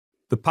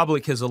The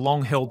public has a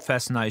long-held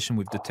fascination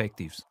with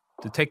detectives.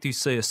 Detectives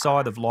see a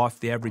side of life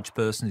the average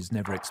person is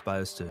never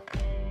exposed to.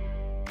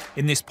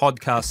 In this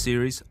podcast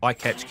series, I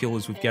Catch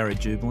Killers with Gary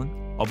Jubilant,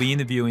 I'll be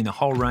interviewing a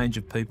whole range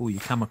of people you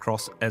come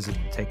across as a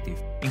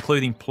detective,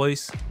 including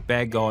police,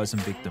 bad guys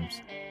and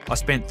victims. I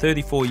spent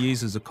 34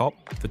 years as a cop.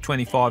 For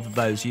 25 of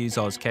those years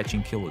I was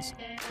catching killers.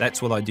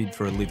 That's what I did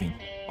for a living.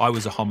 I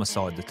was a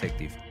homicide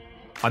detective.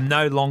 I'm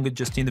no longer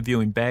just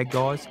interviewing bad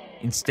guys.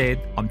 Instead,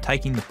 I'm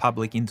taking the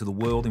public into the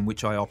world in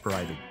which I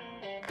operated.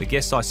 The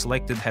guests I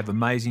selected have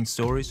amazing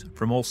stories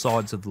from all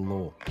sides of the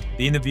law.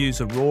 The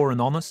interviews are raw and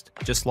honest,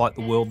 just like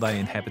the world they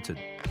inhabited.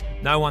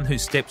 No one who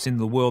steps into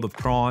the world of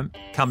crime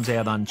comes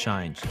out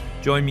unchanged.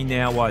 Join me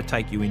now while I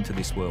take you into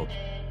this world.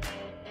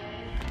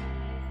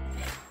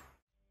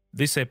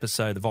 This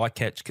episode of I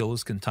Catch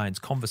Killers contains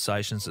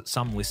conversations that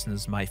some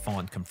listeners may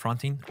find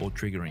confronting or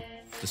triggering.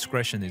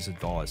 Discretion is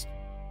advised.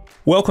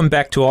 Welcome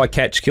back to I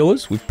Catch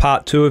Killers with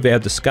part 2 of our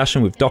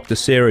discussion with Dr.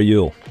 Sarah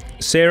Yule.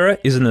 Sarah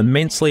is an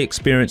immensely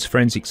experienced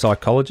forensic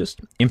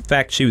psychologist. In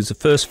fact, she was the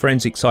first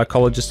forensic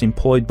psychologist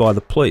employed by the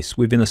police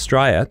within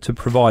Australia to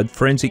provide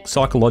forensic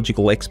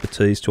psychological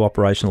expertise to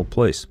operational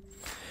police.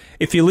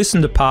 If you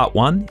listen to part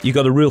 1, you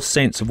got a real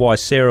sense of why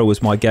Sarah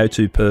was my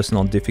go-to person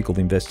on difficult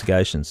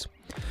investigations.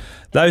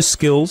 Those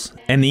skills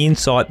and the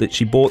insight that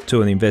she brought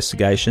to an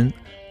investigation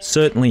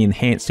certainly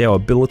enhanced our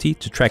ability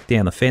to track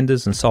down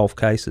offenders and solve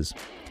cases.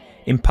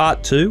 In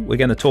part 2, we're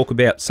going to talk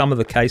about some of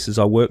the cases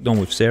I worked on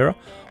with Sarah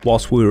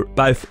whilst we were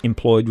both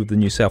employed with the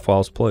New South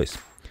Wales Police.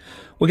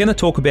 We're going to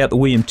talk about the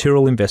William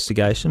Tyrrell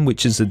investigation,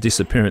 which is the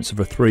disappearance of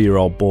a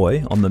 3-year-old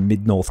boy on the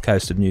mid-north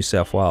coast of New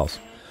South Wales.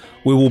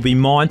 We will be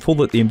mindful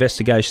that the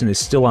investigation is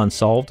still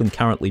unsolved and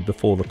currently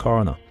before the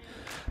coroner.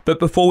 But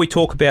before we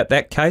talk about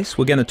that case,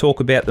 we're going to talk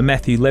about the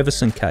Matthew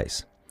Levison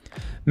case.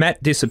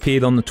 Matt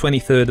disappeared on the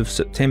 23rd of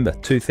September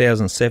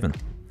 2007.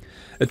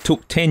 It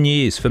took 10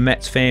 years for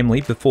Matt's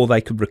family before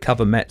they could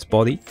recover Matt's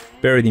body,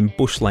 buried in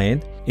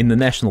bushland in the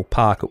National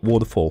Park at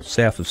Waterfall,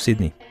 south of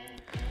Sydney.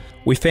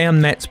 We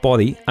found Matt's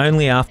body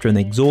only after an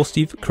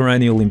exhaustive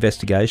coronial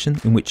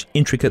investigation in which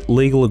intricate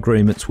legal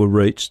agreements were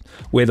reached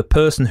where the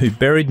person who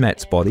buried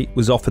Matt's body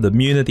was offered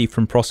immunity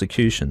from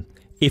prosecution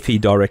if he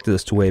directed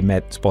us to where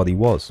Matt's body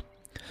was.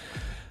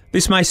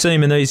 This may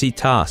seem an easy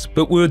task,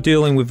 but we were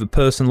dealing with a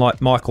person like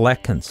Michael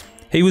Atkins.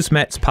 He was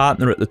Matt's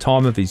partner at the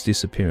time of his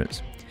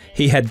disappearance.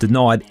 He had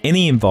denied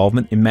any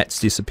involvement in Matt's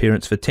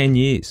disappearance for 10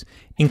 years,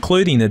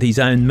 including at his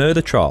own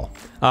murder trial,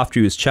 after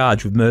he was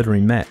charged with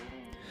murdering Matt.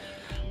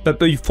 But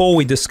before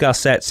we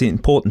discuss that, it's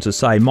important to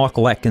say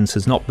Michael Atkins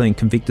has not been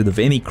convicted of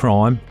any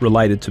crime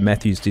related to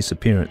Matthew's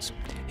disappearance.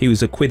 He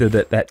was acquitted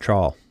at that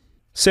trial.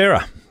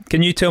 Sarah,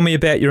 can you tell me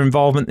about your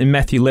involvement in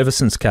Matthew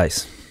Levison's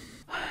case?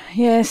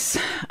 Yes,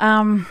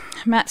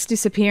 Matt's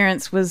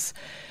disappearance was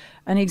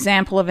an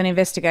example of an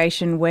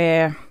investigation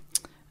where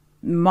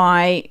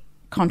my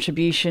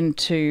contribution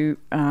to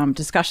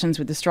discussions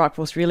with the strike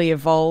force really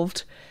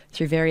evolved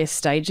through various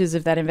stages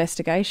of that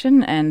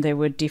investigation, and there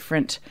were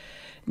different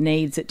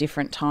needs at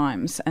different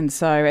times. And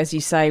so, as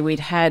you say, we'd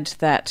had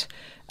that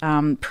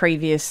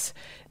previous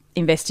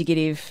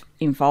investigative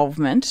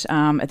involvement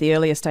at the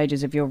earlier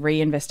stages of your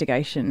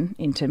re-investigation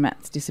into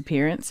Matt's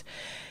disappearance.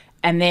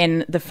 And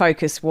then the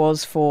focus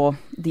was for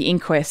the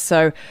inquest.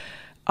 So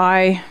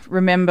I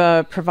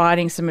remember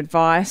providing some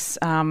advice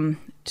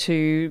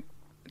to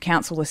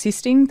counsel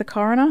assisting the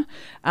coroner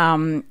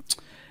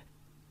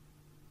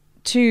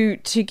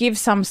to give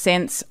some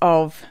sense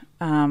of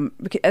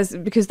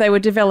because they were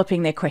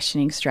developing their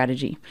questioning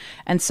strategy,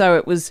 and so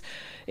it was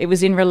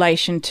in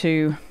relation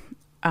to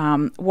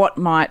what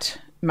might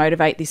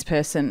motivate this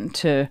person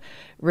to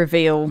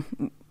reveal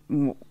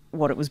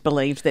what it was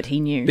believed that he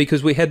knew.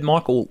 Because we had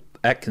Michael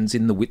Atkins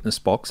in the witness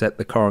box at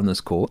the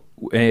coroner's court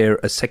where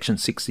a Section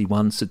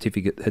 61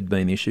 certificate had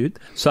been issued.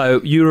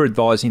 So you were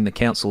advising the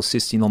counsel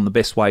assisting on the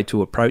best way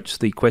to approach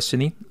the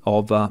questioning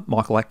of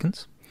Michael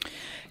Atkins?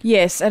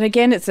 Yes, and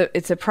again,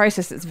 it's a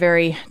process that's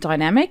very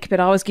dynamic, but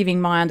I was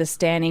giving my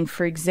understanding,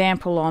 for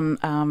example,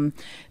 on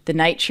the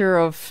nature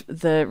of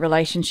the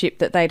relationship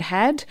that they'd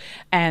had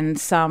and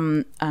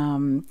some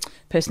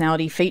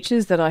personality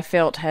features that I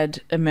felt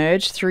had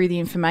emerged through the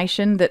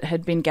information that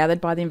had been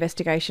gathered by the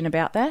investigation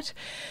about that.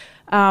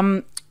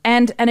 And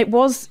it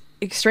was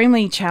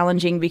extremely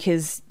challenging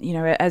because, you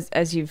know,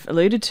 as you've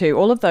alluded to,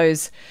 all of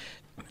those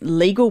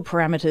legal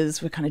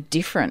parameters were kind of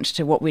different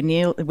to what we're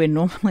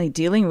normally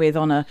dealing with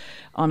on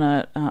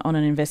an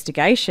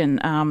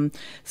investigation.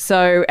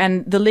 So,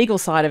 and the legal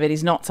side of it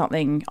is not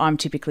something I'm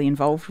typically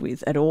involved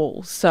with at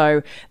all.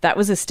 So that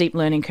was a steep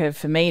learning curve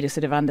for me to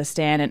sort of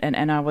understand.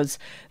 And I was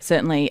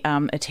certainly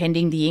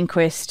attending the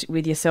inquest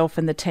with yourself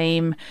and the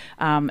team,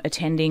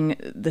 attending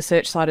the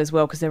search site as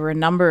well, because there were a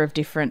number of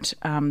different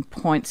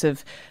points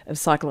of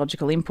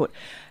psychological input.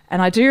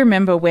 And I do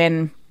remember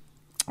when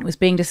was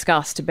being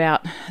discussed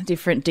about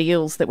different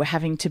deals that were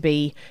having to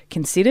be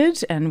considered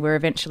and were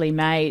eventually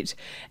made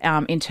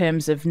in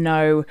terms of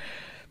no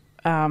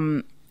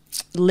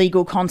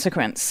legal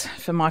consequence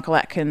for Michael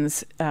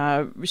Atkins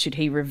should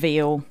he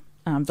reveal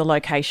the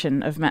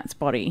location of Matt's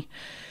body.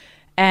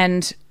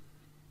 And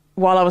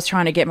while I was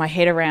trying to get my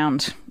head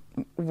around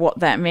what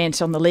that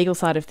meant on the legal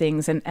side of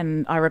things,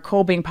 and I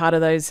recall being part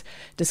of those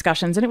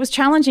discussions, and it was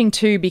challenging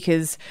too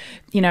because,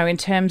 you know, in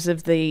terms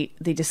of the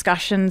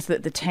discussions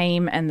that the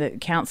team and the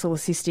counsel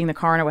assisting the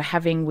coroner were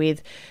having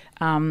with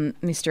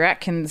Mr.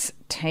 Atkins'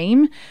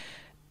 team,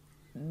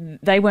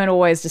 they weren't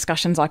always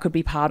discussions I could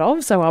be part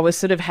of, so I was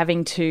sort of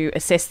having to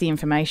assess the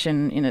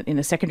information in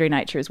a secondary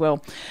nature as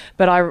well.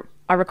 But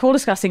I recall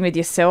discussing with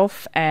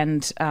yourself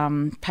and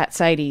Pat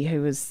Sadie,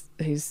 who's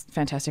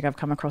fantastic. I've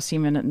come across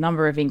him in a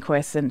number of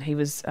inquests, and he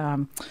was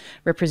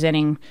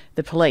representing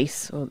the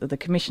police or the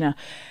commissioner.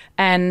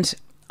 And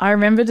I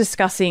remember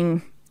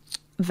discussing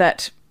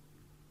that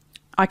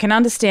I can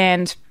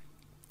understand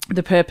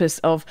the purpose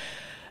of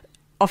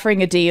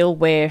offering a deal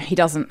where he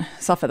doesn't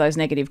suffer those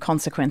negative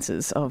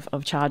consequences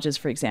of charges,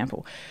 for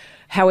example.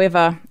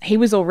 However, he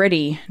was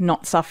already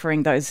not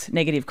suffering those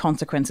negative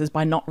consequences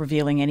by not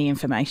revealing any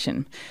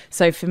information.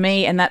 So for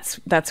me, and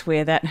that's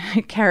where that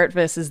carrot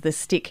versus the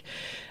stick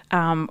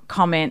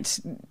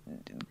comment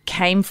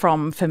came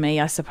from for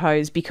me, I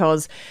suppose,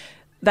 because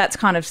that's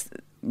kind of,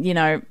 you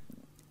know,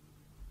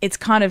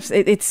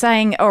 it's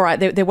saying, all right,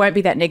 there won't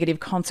be that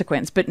negative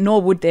consequence, but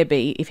nor would there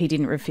be if he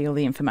didn't reveal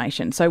the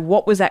information. So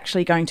what was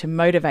actually going to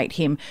motivate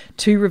him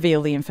to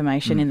reveal the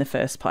information in the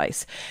first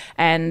place?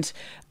 And,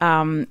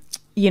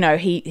 you know,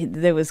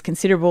 there was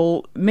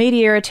considerable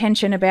media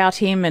attention about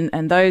him,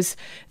 and those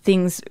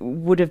things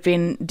would have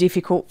been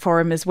difficult for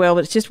him as well,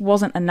 but it just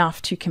wasn't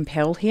enough to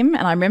compel him.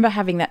 And I remember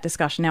having that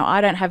discussion. Now, I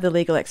don't have the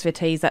legal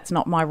expertise. That's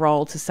not my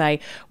role to say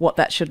what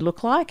that should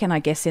look like. And I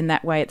guess in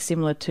that way it's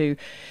similar to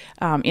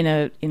in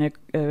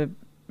a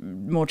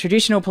more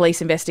traditional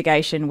police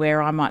investigation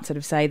where I might sort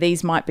of say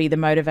these might be the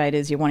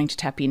motivators you're wanting to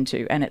tap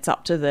into, and it's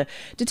up to the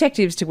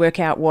detectives to work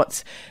out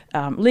what's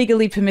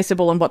legally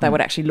permissible and what they would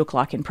actually look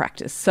like in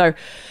practice. So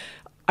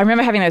I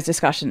remember having those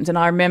discussions, and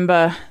I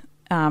remember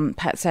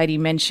Pat Sadie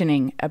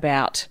mentioning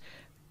about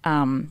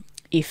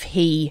if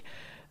he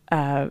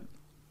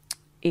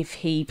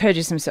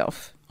perjures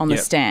himself on the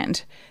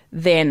stand,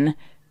 then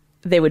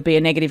there would be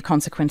a negative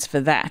consequence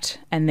for that.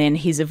 And then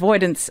his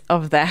avoidance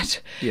of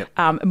that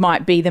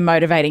might be the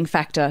motivating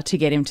factor to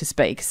get him to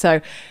speak.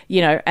 So,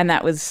 you know, and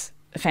that was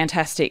a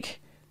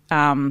fantastic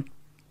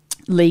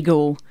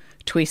legal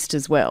twist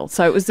as well.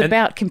 So it was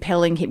about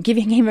compelling him,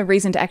 giving him a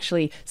reason to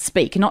actually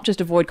speak, not just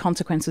avoid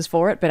consequences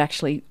for it, but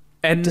actually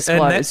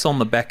disclose. And that's on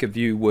the back of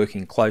you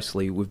working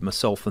closely with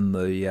myself and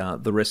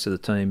the rest of the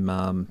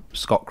team,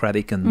 Scott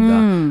Craddock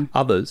and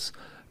others,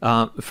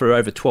 for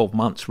over 12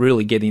 months,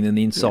 really getting an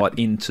insight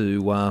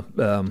into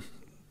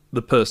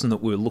the person that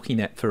we were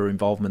looking at for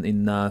involvement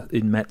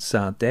in Matt's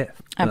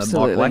death,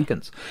 Absolutely. Michael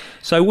Atkins.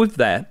 So with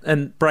that,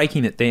 and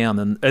breaking it down,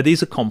 and it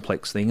is a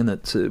complex thing, and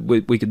it's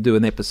we could do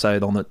an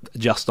episode on it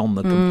just on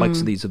the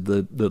complexities of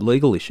the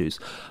legal issues.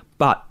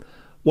 But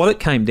what it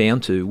came down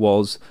to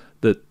was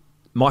that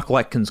Michael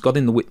Atkins got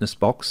in the witness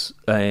box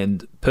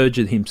and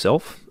perjured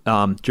himself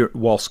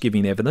whilst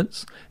giving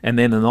evidence, and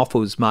then an offer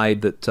was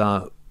made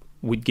that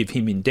we'd give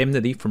him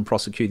indemnity from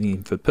prosecuting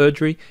him for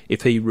perjury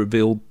if he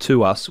revealed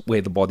to us where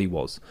the body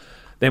was.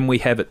 Then we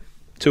have at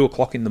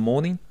 2:00 in the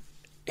morning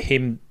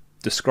him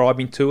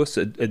describing to us,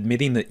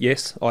 admitting that,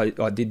 yes, I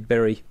did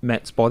bury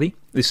Matt's body.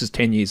 This is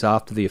 10 years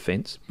after the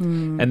offence.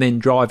 And then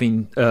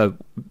driving,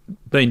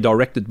 being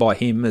directed by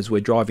him as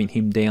we're driving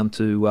him down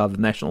to the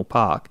national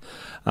park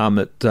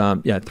at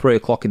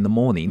 3:00 in the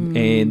morning,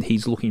 and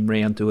he's looking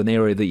round to an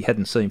area that he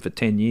hadn't seen for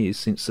 10 years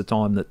since the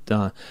time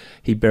that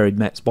he buried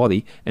Matt's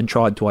body, and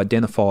tried to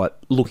identify it,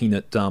 looking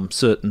at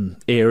certain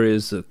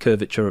areas, the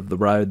curvature of the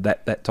road,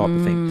 that type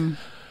of thing.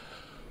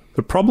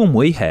 The problem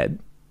we had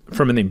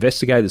from an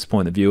investigator's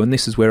point of view, and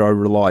this is where I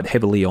relied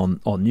heavily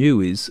on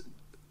you, is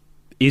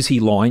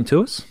he lying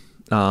to us?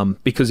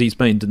 Because he's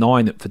been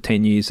denying it for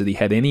 10 years that he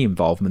had any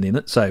involvement in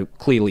it, so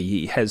clearly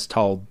he has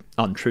told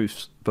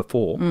untruths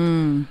before.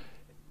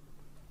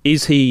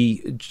 Is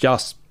he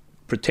just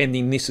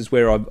pretending this is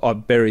where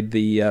I've buried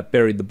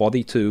the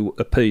body to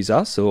appease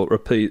us or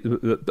appease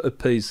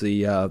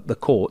the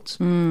courts,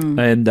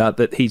 and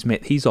that he's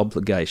met his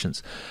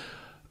obligations?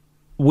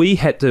 We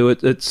had to.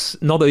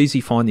 It's not easy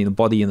finding a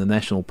body in the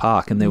national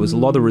park, and there was a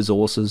lot of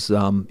resources,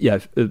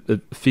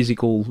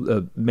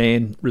 physical,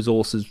 man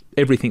resources,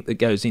 everything that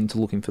goes into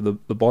looking for the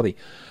body.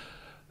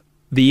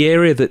 The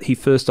area that he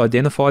first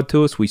identified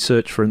to us, we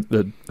searched for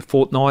a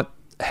fortnight,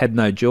 had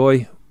no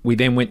joy. We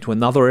then went to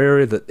another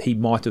area that he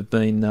might have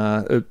been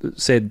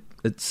said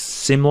it's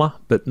similar,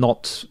 but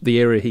not the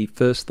area he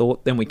first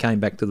thought. Then we came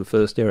back to the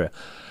first area.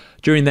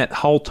 During that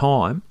whole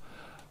time,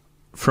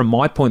 from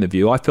my point of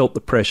view, I felt the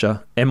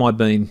pressure. Am I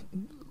being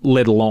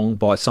led along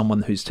by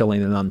someone who's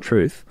telling an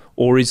untruth,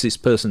 or is this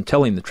person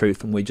telling the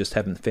truth and we just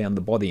haven't found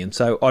the body? And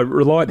so I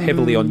relied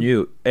heavily on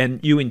you, and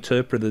you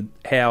interpreted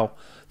how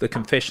the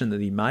confession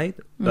that he made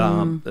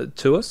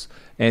to us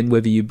and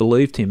whether you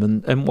believed him.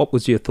 And what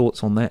was your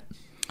thoughts on that?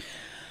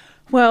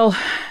 Well,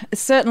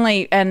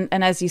 certainly, and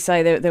as you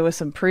say, there were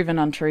some proven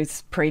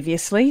untruths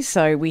previously,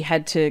 so we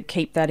had to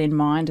keep that in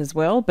mind as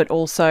well, but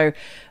also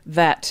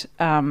that,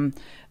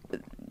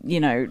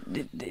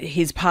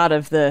 his part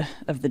of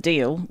the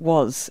deal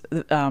was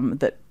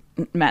that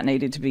Matt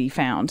needed to be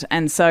found.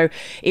 And so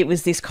it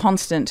was this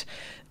constant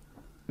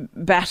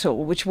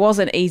battle, which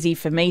wasn't easy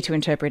for me to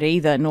interpret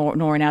either,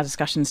 nor in our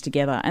discussions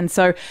together. And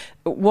so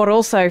what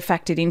also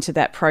factored into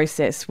that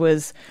process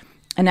was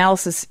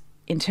analysis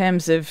in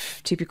terms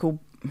of typical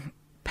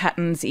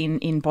patterns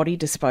in body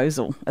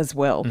disposal as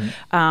well.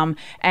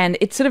 And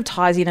it sort of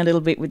ties in a little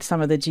bit with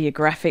some of the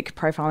geographic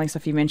profiling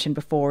stuff you mentioned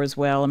before as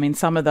well. I mean,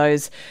 some of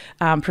those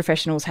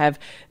professionals have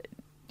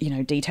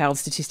detailed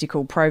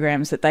statistical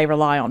programs that they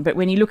rely on. But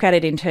when you look at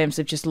it in terms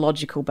of just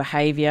logical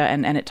behaviour,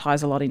 and it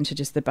ties a lot into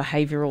just the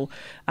behavioural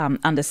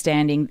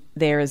understanding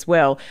there as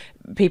well,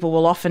 people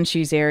will often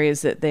choose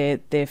areas that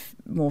they're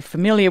more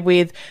familiar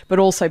with, but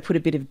also put a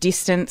bit of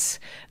distance,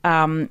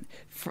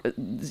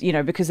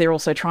 because they're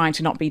also trying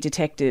to not be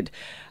detected.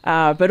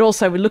 But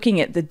also we're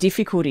looking at the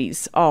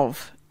difficulties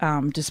of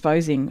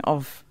disposing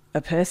of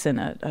a person,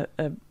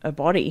 a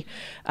body,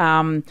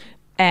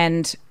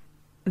 and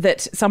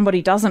that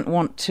somebody doesn't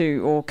want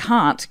to or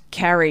can't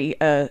carry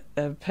a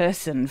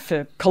person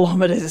for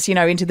kilometres,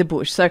 into the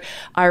bush. So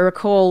I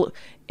recall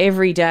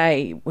every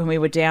day when we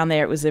were down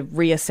there, it was a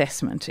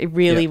reassessment. It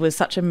really was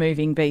such a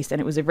moving beast.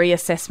 And it was a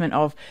reassessment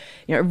of,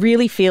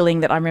 really feeling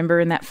that I remember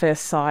in that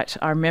first site,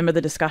 I remember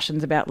the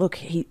discussions about, look,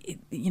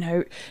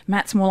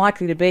 Matt's more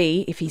likely to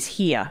be if he's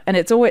here. And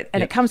it's always,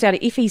 and it comes down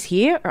to if he's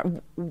here,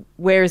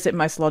 where is it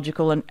most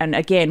logical? And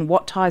again,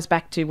 what ties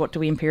back to what do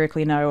we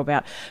empirically know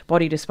about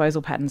body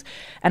disposal patterns?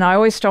 And I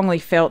always strongly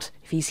felt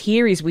if he's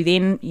here, he's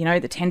within,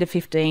 the 10 to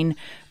 15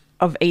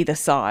 of either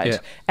side. Yeah.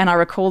 And I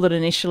recall that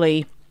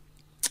initially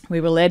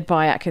we were led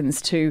by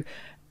Atkins to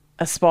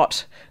a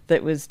spot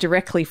that was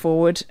directly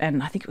forward,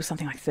 and I think it was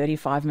something like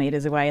 35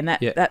 metres away, and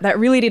that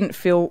really didn't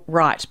feel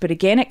right. But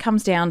again, it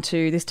comes down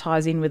to, this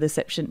ties in with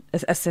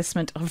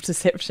assessment of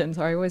deception.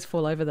 Sorry, I always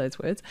fall over those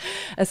words.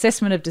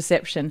 Assessment of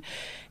deception.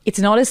 It's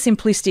not as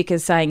simplistic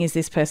as saying, is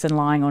this person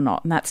lying or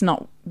not? And that's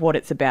not what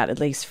it's about, at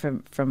least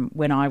from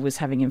when I was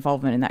having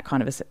involvement in that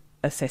kind of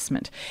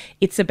assessment.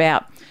 It's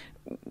about,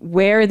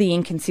 where are the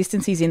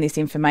inconsistencies in this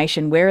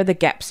information? Where are the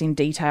gaps in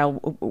detail?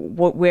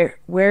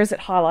 Where is it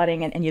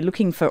highlighting? And you're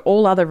looking for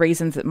all other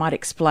reasons that might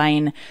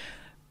explain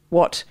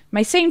what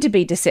may seem to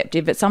be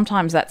deceptive, but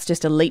sometimes that's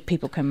just a leap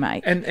people can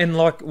make. And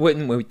like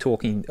when we were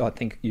talking, I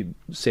think you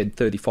said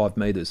 35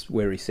 metres,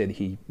 where he said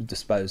he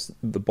disposed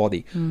the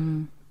body.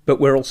 But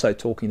we're also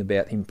talking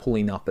about him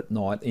pulling up at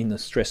night in a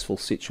stressful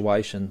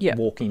situation,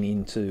 walking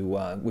into,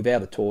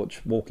 without a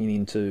torch, walking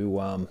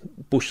into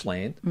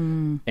bushland,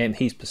 and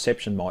his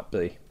perception might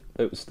be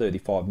it was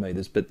 35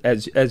 metres. But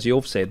as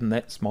you've said, and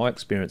that's my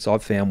experience,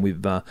 I've found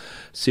with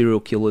serial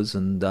killers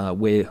and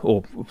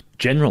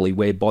generally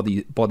where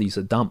bodies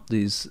are dumped,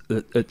 is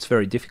it's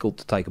very difficult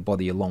to take a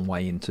body a long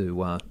way into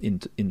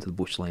the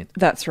bushland.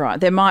 That's right.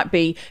 There might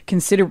be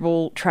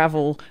considerable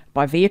travel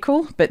by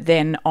vehicle, but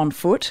then on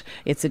foot,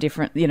 it's a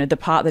different, the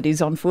part that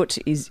is on foot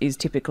is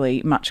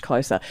typically much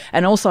closer.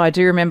 And also I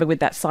do remember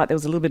with that site, there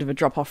was a little bit of a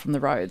drop off from the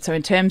road. So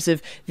in terms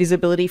of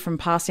visibility from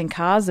passing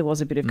cars, there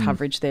was a bit of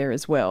coverage there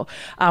as well.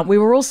 We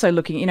were also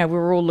looking, we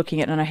were all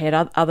looking at, and I had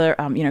other,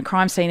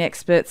 crime scene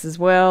experts as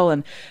well.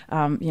 And,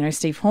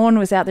 Steve Horn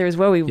was out there as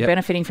well. We were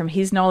benefiting from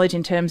his knowledge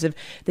in terms of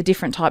the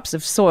different types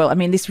of soil. I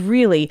mean, this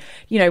really,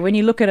 when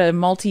you look at a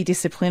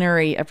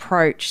multidisciplinary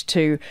approach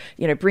to,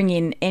 bring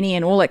in any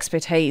and all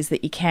expertise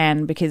that you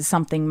can, because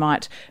something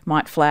might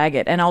flag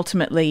it. And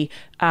ultimately,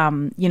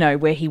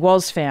 where he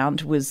was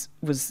found was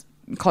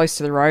close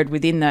to the road,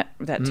 within that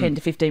 10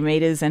 to 15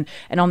 metres and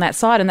on that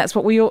side. And that's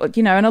what we all,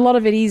 and a lot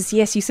of it is,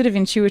 yes, you sort of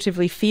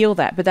intuitively feel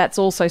that, but that's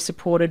also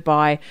supported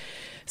by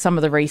some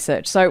of the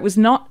research. So it was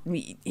not,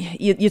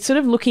 you're sort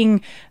of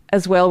looking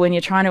as well when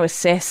you're trying to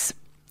assess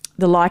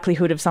the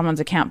likelihood of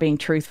someone's account being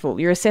truthful.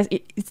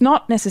 It's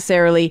not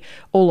necessarily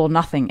all or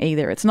nothing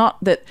either. It's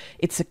not that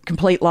it's a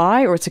complete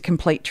lie or it's a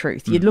complete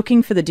truth. You're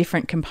looking for the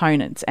different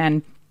components.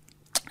 And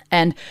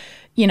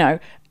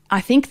I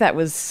think that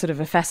was sort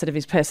of a facet of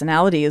his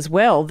personality as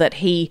well,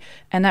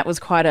 and that was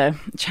quite a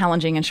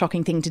challenging and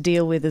shocking thing to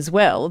deal with as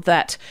well,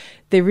 that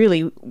there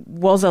really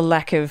was a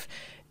lack of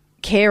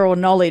care or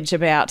knowledge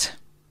about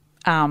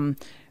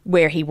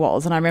where he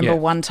was. And I remember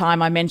one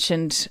time I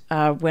mentioned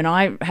when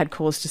I had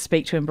cause to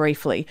speak to him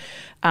briefly,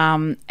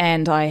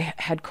 and I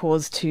had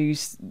cause to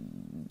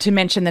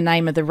mention the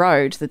name of the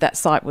road that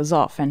site was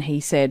off, and he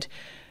said,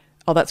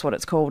 "Oh, that's what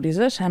it's called, is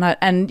it?"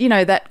 And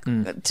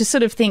to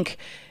sort of think,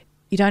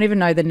 you don't even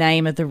know the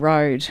name of the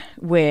road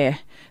where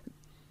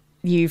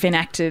you've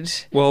enacted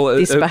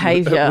this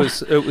behaviour.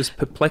 It was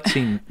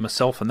perplexing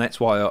myself, and that's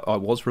why I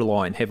was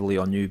relying heavily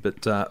on you.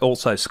 But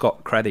also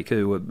Scott Craddock,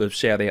 who a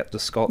shout out to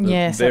Scott.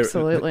 Yes,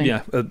 absolutely.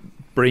 A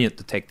brilliant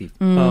detective.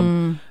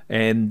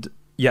 And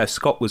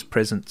Scott was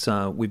present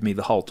with me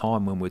the whole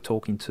time when we were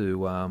talking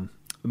to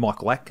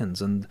Michael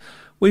Atkins, and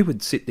we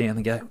would sit down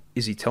and go,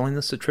 "Is he telling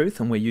us the truth?"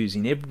 And we're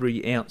using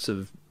every ounce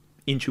of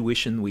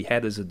intuition we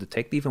had as a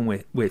detective, and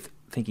we're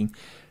thinking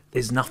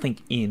there's nothing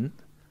in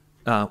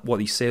what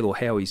he said or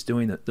how he's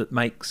doing it that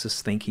makes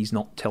us think he's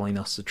not telling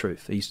us the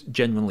truth. He's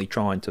genuinely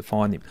trying to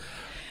find him.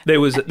 There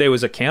was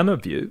a counter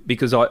view,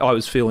 because I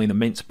was feeling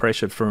immense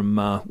pressure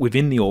from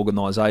within the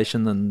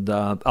organisation and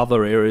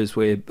other areas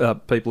where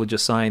people are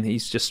just saying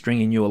he's just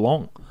stringing you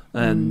along,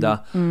 and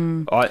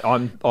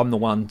I'm the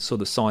one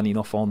sort of signing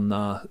off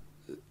on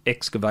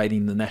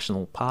excavating the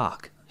national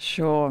park.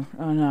 Sure.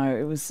 Oh no,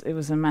 it was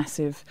a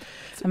massive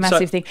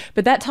thing.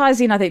 But that ties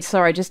in, I think.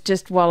 Sorry,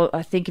 just while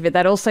I think of it,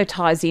 that also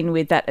ties in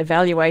with that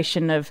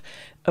evaluation of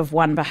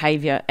one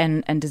behaviour,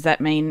 and does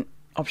that mean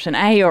option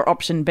A or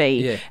option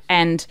B? Yeah.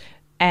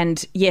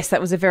 And yes,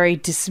 that was a very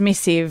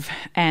dismissive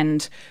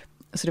and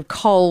sort of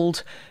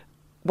cold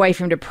way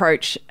for him to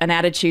approach an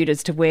attitude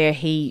as to where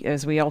he,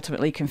 as we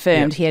ultimately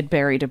confirmed, he had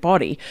buried a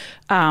body.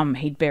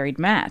 He'd buried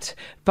Matt,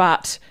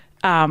 but.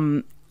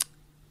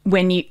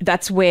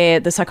 That's where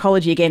the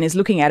psychology again is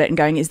looking at it and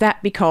going, is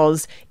that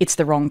because it's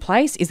the wrong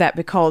place? Is that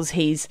because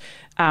he's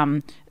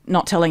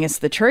not telling us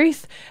the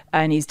truth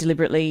and he's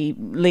deliberately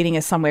leading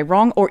us somewhere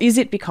wrong? Or is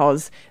it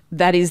because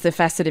that is the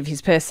facet of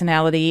his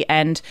personality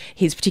and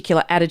his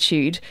particular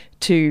attitude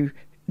to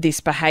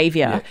this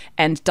behaviour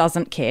and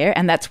doesn't care?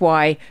 And that's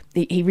why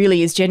he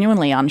really is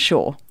genuinely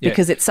unsure,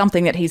 because it's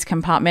something that he's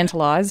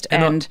compartmentalised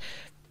and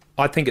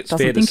I think it's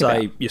fair to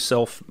say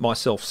yourself,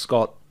 myself,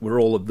 Scott, we're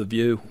all of the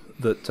view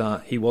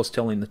that he was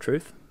telling the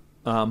truth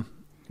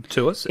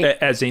to us,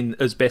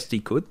 as best he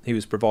could. He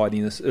was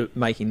providing us,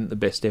 making the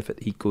best effort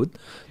he could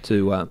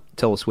to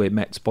tell us where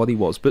Matt's body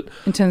was. But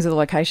in terms of the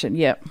location,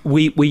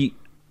 we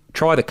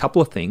tried a couple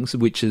of things,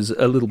 which is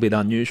a little bit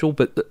unusual,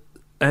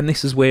 and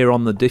this is where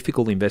on the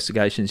difficult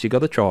investigations you've got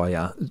to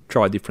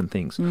try different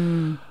things.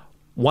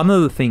 One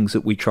of the things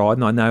that we tried,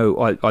 and I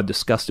know I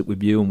discussed it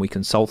with you and we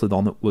consulted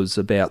on it, was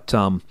about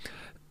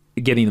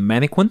getting a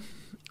mannequin,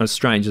 as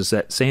strange as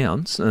that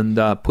sounds, and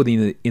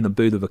putting it in a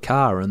boot of a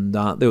car. And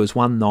there was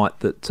one night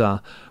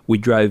that we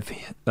drove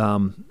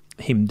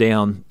him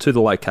down to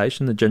the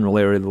location, the general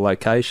area of the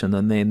location,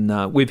 and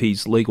then with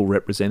his legal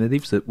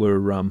representatives that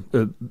were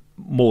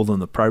more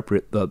than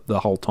appropriate the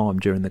whole time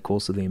during the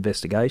course of the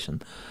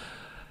investigation,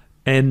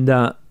 and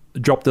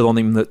dropped it on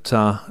him that,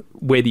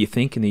 where do you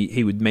think? And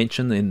he would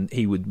mention, and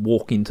he would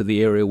walk into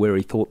the area where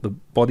he thought the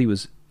body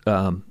was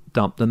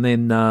dumped, and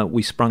then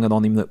we sprung it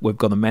on him that we've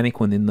got a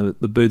mannequin in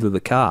the boot of the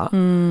car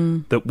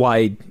that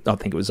weighed, I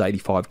think it was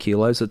 85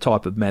 kilos, the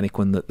type of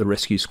mannequin that the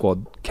rescue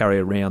squad carry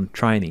around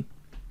training,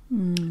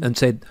 and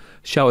said,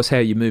 show us how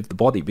you move the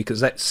body, because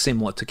that's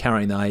similar to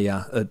carrying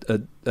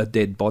a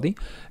dead body.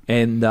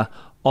 And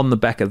on the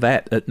back of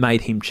that, it made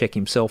him check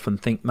himself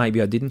and think,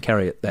 maybe I didn't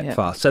carry it that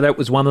far. So that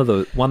was one of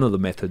the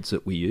methods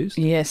that we used.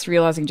 Yes,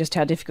 realising just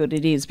how difficult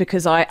it is,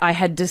 because I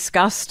had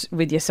discussed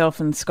with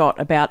yourself and Scott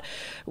about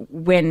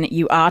when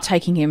you are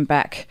taking him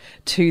back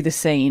to the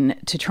scene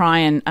to try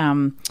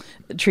and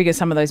trigger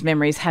some of those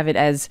memories, have it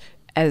as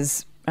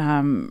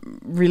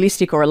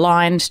realistic or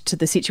aligned to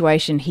the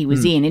situation he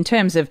was in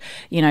terms of,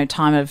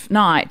 time of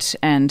night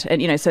and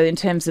so in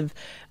terms of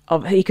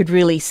he could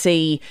really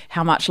see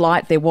how much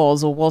light there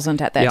was or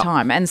wasn't at that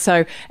time. And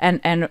so,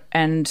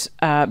 and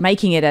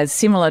making it as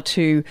similar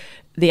to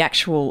the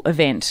actual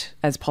event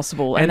as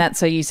possible. And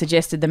so you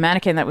suggested the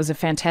mannequin. That was a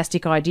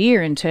fantastic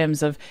idea in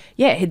terms of,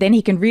 then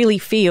he can really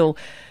feel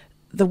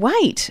the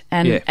weight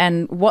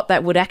and what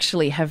that would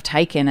actually have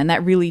taken. And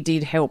that really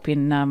did help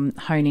in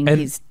honing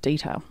his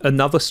detail.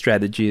 Another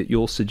strategy at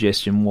your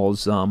suggestion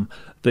was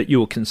that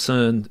you were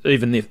concerned,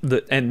 even if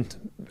and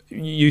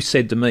you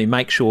said to me,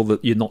 make sure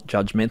that you're not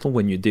judgmental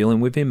when you're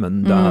dealing with him,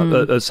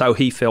 and so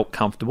he felt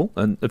comfortable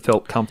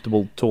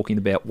talking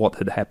about what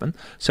had happened.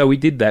 So we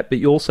did that, but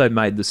you also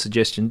made the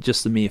suggestion,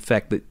 just the mere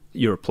fact that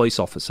you're a police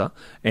officer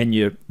and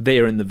you're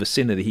there in the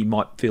vicinity, he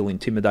might feel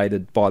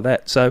intimidated by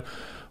that. So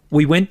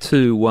we went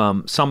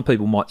to, some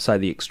people might say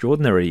the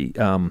extraordinary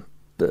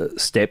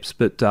steps,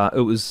 but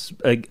it was,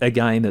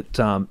 again,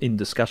 in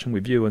discussion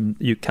with you, and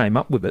you came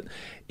up with it,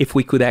 if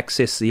we could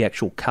access the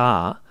actual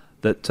car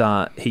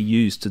that he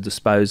used to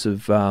dispose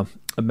of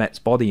Matt's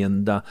body.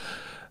 And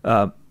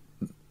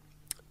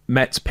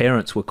Matt's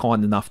parents were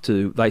kind enough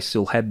they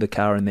still had the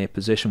car in their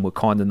possession, were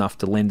kind enough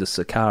to lend us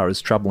the car,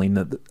 as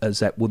troubling as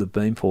that would have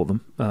been for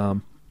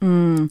them,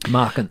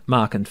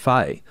 Mark and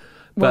Faye.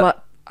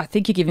 Well, I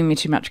think you're giving me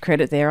too much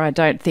credit there. I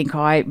don't think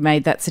I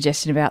made that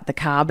suggestion about the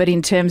car. But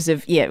in terms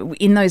of,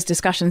 in those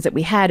discussions that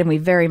we had, and we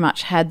very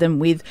much had them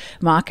with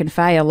Mark and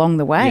Faye along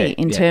the way,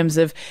 terms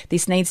of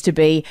this needs to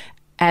be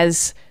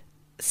as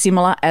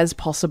similar as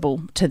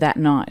possible to that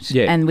night,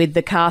 and with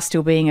the car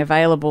still being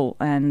available,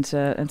 and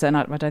so I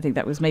don't think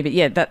that was me, but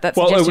that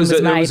suggestion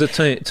was made.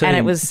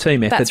 It was a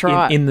team effort, that's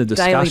right, in the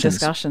discussions. Daily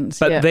discussions.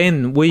 But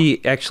then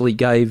we actually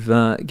gave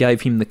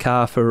him the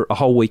car for a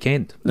whole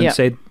weekend and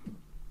said,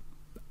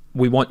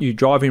 we want you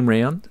driving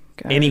around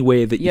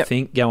anywhere that you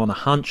think, go on a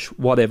hunch,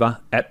 whatever,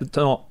 at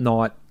the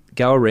night,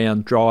 go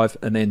around, drive,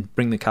 and then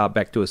bring the car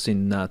back to us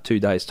in 2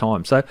 days'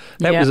 time. So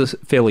that was a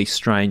fairly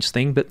strange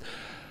thing, but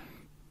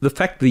the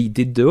fact that he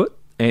did do it,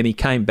 and he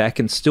came back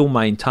and still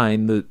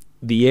maintained that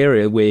the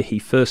area where he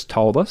first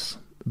told us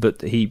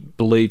that he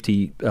believed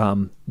he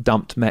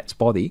dumped Matt's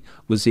body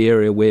was the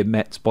area where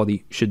Matt's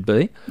body should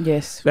be.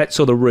 Yes. That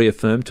sort of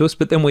reaffirmed to us,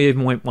 but then we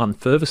even went one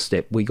further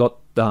step. We got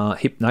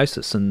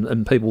hypnosis,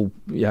 and people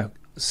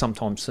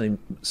sometimes seem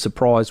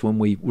surprised when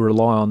we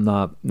rely on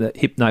the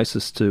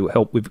hypnosis to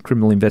help with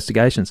criminal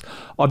investigations.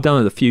 I've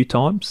done it a few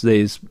times.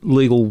 There's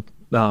legal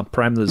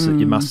parameters that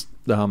you must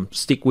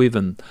stick with,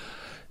 and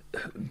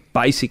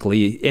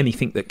basically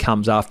anything that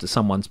comes after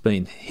someone's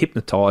been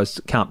hypnotised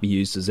can't be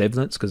used as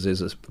evidence because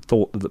there's a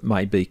thought that it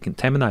may be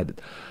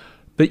contaminated.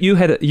 But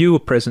you were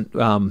present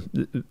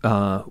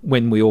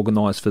when we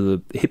organised for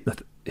the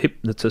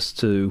hypnotist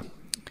to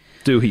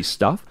do his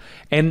stuff,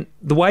 and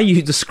the way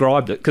you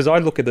described it, because I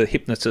look at the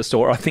hypnotist,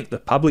 or I think the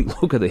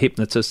public look at the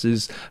hypnotist,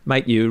 is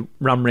make you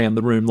run around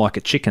the room like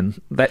a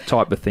chicken, that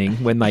type of thing,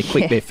 when they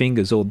click their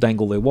fingers or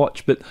dangle their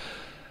watch. But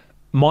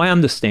my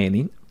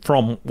understanding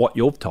from what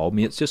you've told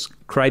me, it's just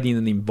creating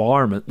an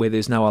environment where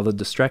there's no other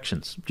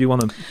distractions. Do you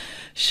want to...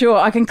 Sure,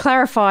 I can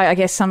clarify, I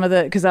guess, some of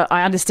the, because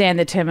I understand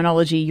the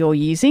terminology you're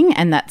using,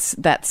 and that's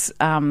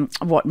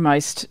what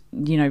most,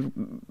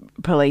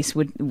 police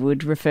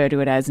would refer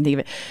to it as and think of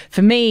it.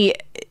 For me,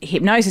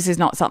 hypnosis is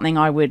not something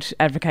I would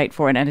advocate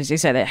for, and as you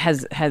say,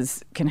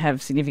 that can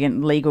have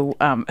significant legal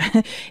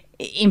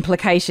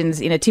implications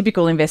in a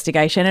typical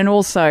investigation, and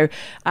also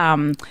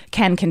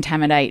can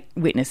contaminate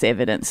witness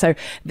evidence. So,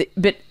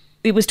 but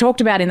it was talked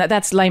about in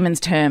that's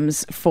layman's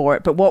terms for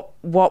it. But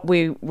what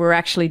we were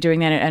actually doing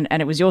then, and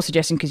it was your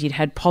suggestion because you'd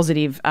had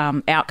positive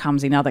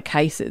outcomes in other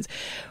cases.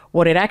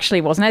 What it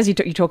actually was, and as you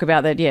talk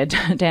about that,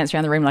 dance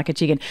around the room like a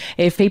chicken.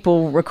 If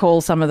people recall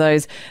some of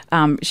those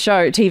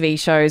TV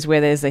shows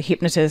where there's a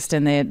hypnotist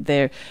and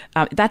they're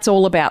that's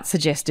all about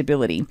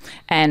suggestibility,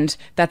 and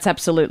that's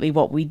absolutely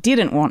what we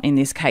didn't want in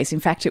this case. In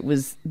fact, it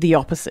was the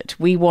opposite.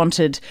 We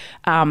wanted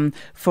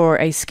for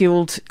a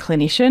skilled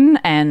clinician,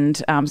 and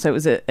so it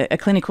was a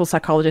clinical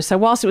psychologist. So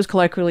whilst it was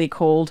colloquially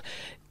called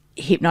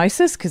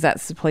hypnosis, because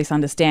that's the police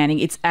understanding,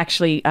 it's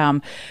actually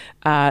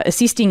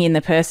assisting in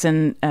the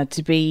person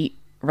to be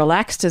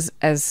relaxed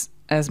as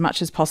much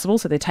as possible,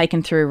 so they're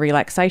taken through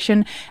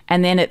relaxation,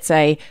 and then it's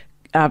a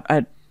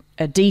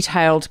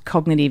detailed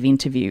cognitive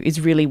interview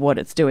is really what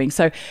it's doing.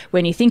 So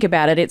when you think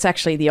about it, it's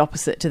actually the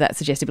opposite to that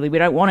suggestibility. We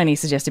don't want any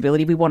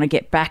suggestibility. We want to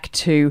get back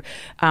to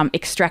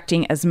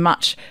extracting as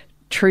much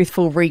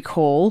truthful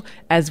recall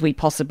as we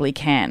possibly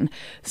can.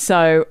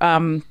 So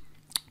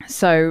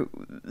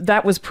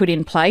that was put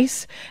in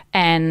place,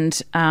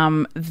 and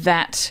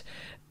that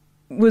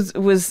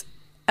was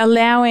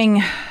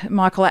allowing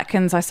Michael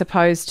Atkins, I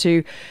suppose,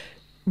 to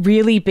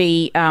really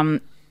be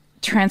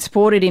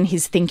transported in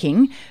his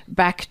thinking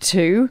back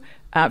to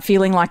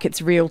feeling like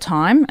it's real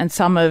time. And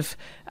some of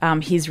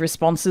his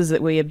responses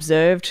that we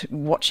observed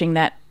watching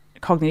that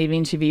cognitive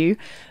interview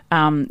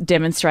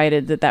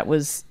demonstrated that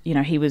was,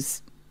 he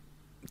was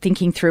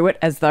thinking through it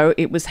as though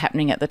it was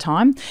happening at the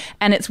time.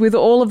 And it's with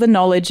all of the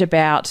knowledge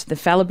about the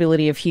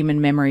fallibility of human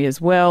memory as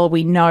well.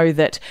 We know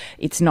that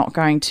it's not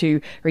going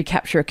to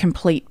recapture a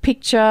complete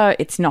picture.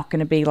 It's not going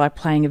to be like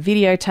playing a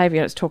videotape.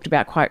 It's talked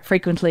about quite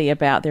frequently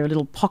about there are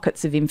little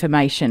pockets of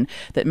information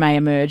that may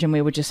emerge, and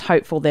we were just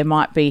hopeful there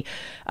might be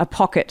a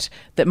pocket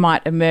that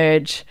might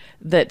emerge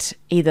that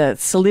either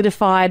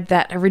solidified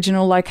that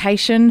original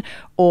location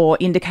or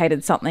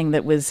indicated something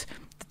that was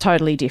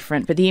totally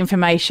different, but the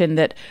information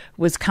that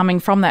was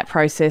coming from that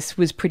process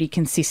was pretty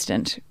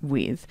consistent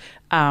with.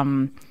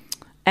 And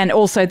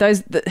also those,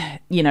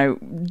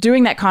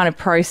 doing that kind of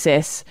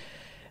process,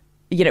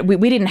 we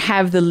didn't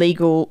have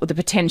the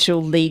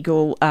potential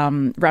legal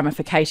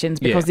ramifications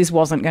because this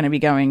wasn't going to be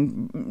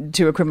going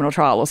to a criminal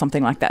trial or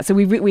something like that. So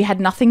we had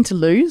nothing to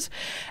lose,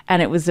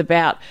 and it was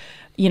about,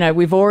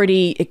 you'd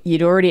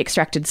already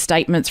extracted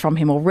statements from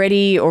him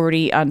already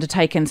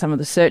undertaken some of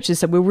the searches.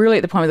 So we're really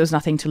at the point where there was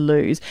nothing to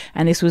lose.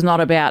 And this was not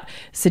about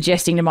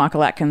suggesting to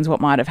Michael Atkins what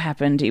might have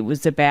happened. It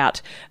was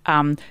about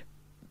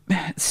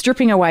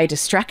stripping away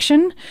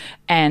distraction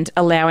and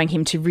allowing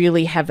him to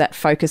really have that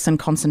focus and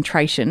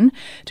concentration.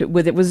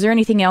 Was there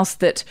anything else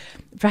that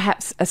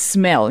perhaps a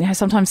smell,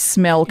 sometimes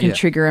smell can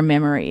trigger a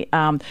memory,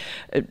 about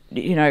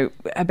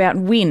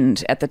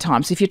wind at the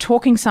time. So if you're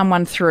talking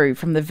someone through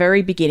from the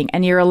very beginning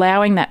and you're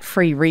allowing that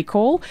free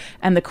recall,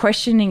 and the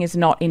questioning is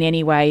not in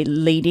any way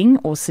leading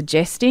or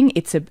suggesting,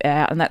 it's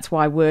about, and that's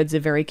why words are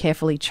very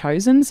carefully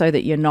chosen so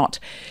that you're not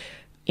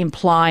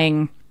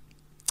implying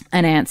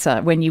an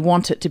answer when you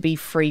want it to be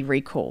free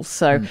recall.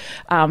 So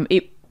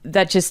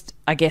that just,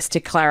 I guess, to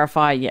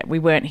clarify, we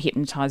weren't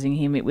hypnotising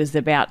him. It was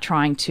about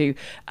trying to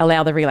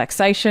allow the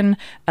relaxation,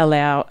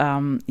 allow,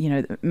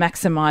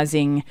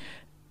 maximising,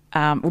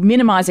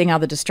 minimising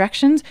other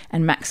distractions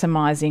and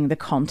maximising the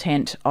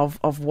content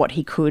of what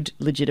he could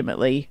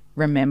legitimately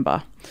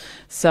remember.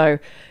 So,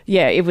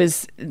 it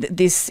was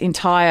this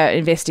entire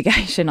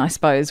investigation, I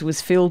suppose,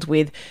 was filled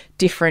with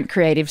different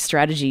creative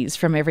strategies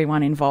from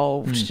everyone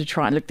involved to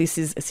try and look, this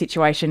is a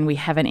situation we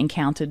haven't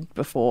encountered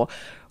before.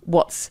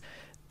 What's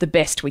the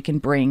best we can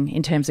bring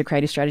in terms of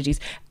creative strategies?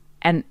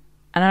 And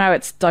and I know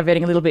it's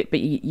diverting a little bit, but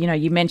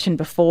you mentioned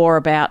before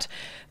about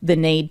the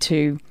need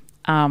to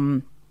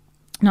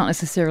not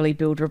necessarily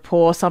build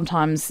rapport.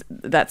 Sometimes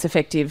that's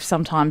effective,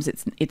 sometimes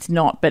it's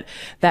not, but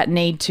that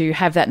need to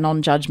have that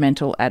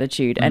non-judgmental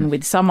attitude. And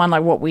with someone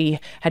like what we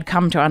had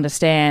come to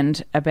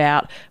understand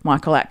about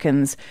Michael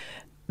Atkins,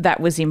 that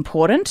was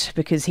important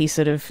because he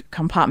sort of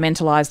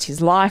compartmentalised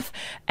his life,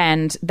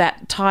 and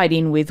that tied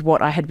in with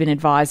what I had been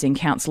advising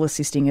counsel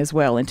assisting as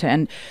well.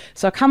 And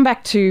so I come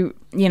back to,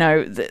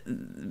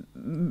 the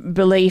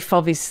belief,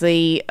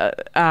 obviously,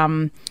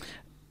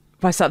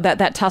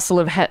 that tussle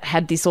of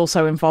had this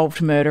also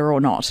involved murder or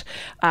not.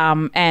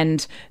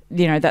 And,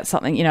 that's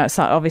something,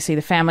 so obviously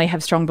the family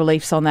have strong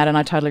beliefs on that, and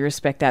I totally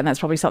respect that. And that's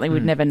probably something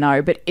we'd never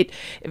know. But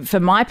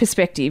from my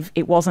perspective,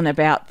 it wasn't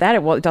about that.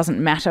 It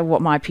doesn't matter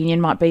what my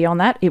opinion might be on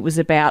that. It was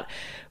about,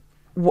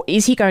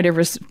 is he going to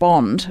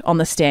respond on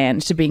the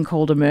stand to being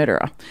called a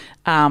murderer?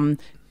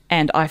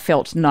 And I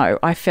felt no.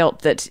 I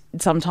felt that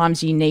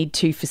sometimes you need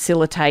to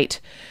facilitate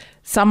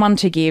someone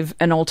to give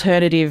an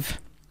alternative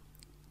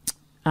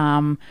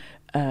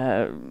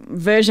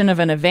version of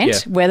an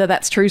event, whether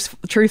that's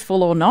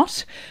truthful or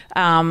not.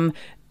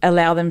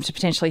 Allow them to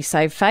potentially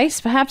save face,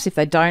 perhaps, if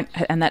they don't.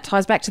 And that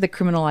ties back to the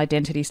criminal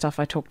identity stuff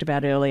I talked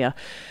about earlier.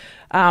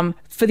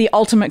 For the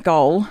ultimate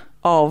goal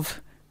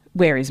of,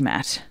 where is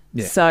Matt?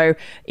 Yeah. So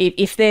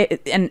if they're,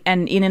 and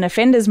in an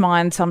offender's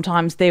mind,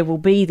 sometimes there will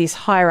be this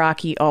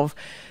hierarchy of,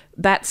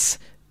 that's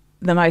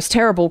the most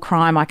terrible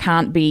crime, I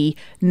can't be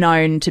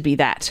known to be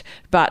that,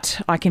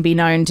 but I can be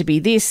known to be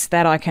this,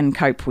 that I can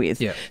cope with.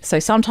 Yeah. So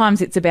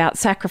sometimes it's about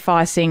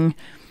sacrificing,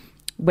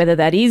 whether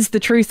that is the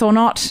truth or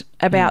not,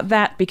 about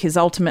that, because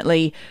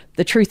ultimately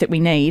the truth that we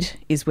need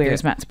is, where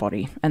is Matt's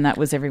body? And that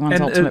was everyone's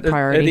ultimate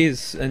priority. It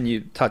is, and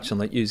you touched on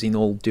that, using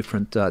all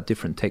different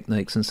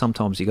techniques, and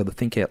sometimes you've got to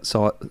think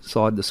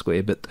outside the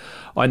square. But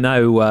I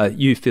know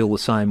you feel the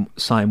same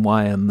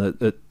way, and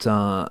that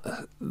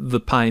the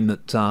pain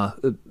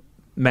that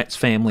Matt's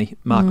family,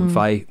 Mark and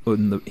Faye,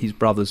 and his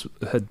brothers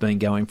had been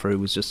going through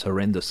was just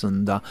horrendous.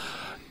 And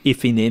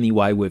if in any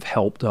way we've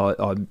helped,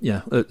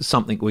 it's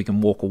something we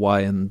can walk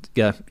away and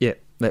go,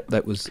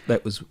 that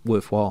was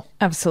worthwhile.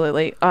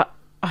 Absolutely. I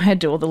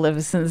adore the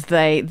Levisons.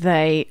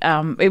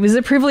 It was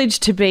a privilege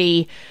to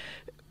be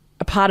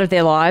a part of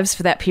their lives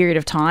for that period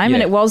of time,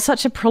 and it was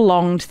such a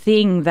prolonged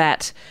thing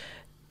that,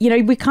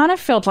 we kind of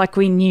felt like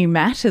we knew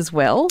Matt as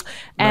well.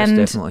 Most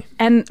definitely.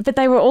 But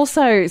they were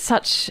also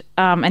such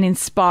an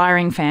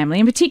inspiring family,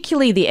 and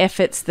particularly the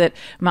efforts that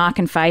Mark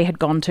and Faye had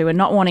gone to, and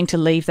not wanting to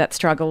leave that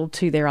struggle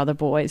to their other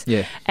boys.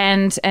 Yeah.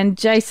 And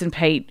Jason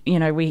Pete,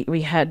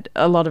 we had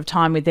a lot of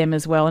time with them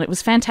as well, and it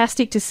was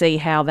fantastic to see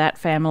how that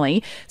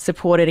family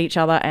supported each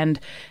other and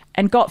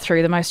got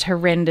through the most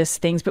horrendous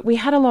things. But we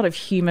had a lot of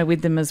humour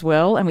with them as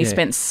well, and we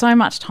spent so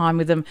much time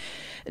with them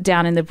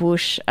down in the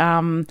bush.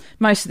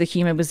 Most of the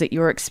humour was at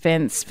your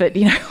expense, but,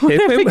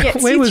 whatever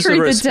gets you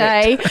through the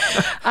day.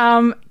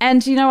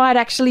 And, I'd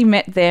actually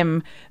met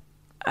them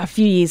a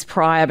few years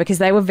prior because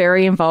they were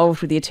very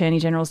involved with the Attorney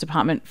General's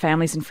Department,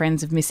 Families and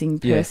Friends of Missing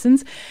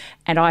Persons.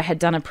 And I had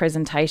done a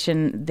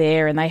presentation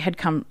there, and they had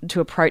come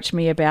to approach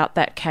me about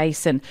that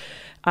case, and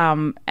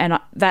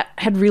that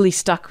had really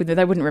stuck with me.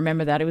 They wouldn't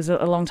remember that. It was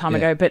a long time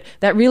ago, but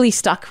that really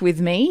stuck with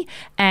me.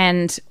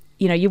 And,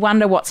 you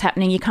wonder what's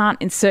happening. You can't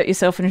insert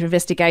yourself in an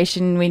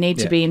investigation. We need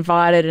to be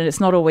invited, and it's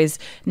not always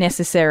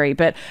necessary.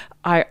 But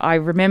I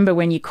remember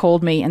when you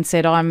called me and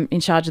said, I'm in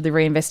charge of the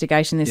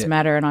reinvestigation in this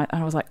matter, and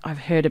I was like, I've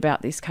heard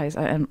about this case.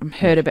 I've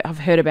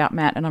heard about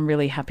Matt, and I'm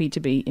really happy to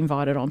be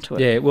invited onto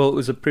it. Yeah, well, it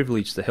was a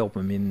privilege to help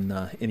him in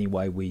any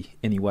way we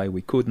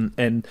could.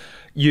 And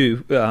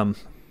you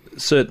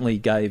certainly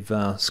gave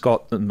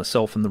Scott and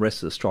myself and the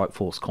rest of the strike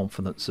force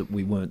confidence that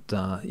we weren't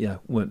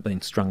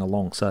being strung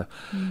along. So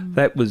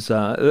that was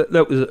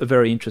a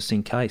very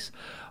interesting case.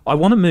 I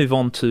want to move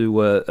on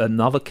to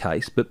another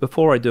case, but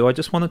before I do, I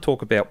just want to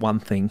talk about one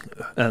thing,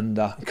 and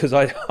because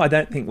I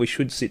don't think we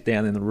should sit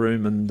down in the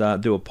room and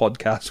do a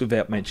podcast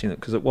without mentioning it,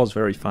 because it was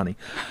very funny.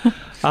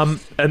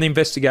 An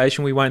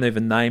investigation, we won't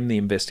even name the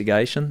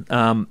investigation.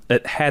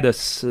 It had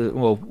us,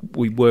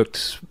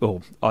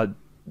 I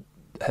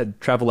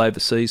had travelled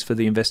overseas for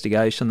the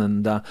investigation,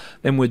 and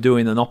then we're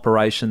doing an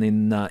operation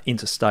in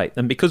interstate.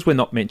 And because we're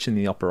not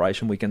mentioning the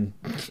operation, we can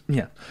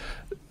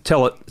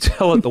tell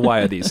it the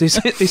way it is.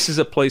 This is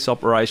a police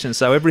operation,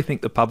 so everything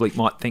the public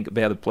might think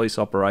about a police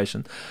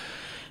operation.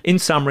 In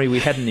summary, we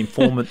had an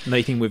informant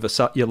meeting with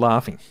you're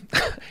laughing.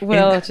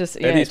 Well, it just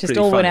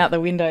all went out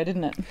the window,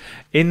 didn't it?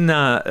 In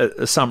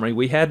a summary,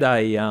 we had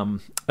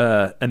an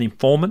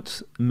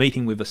informant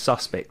meeting with a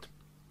suspect.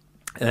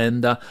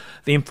 And the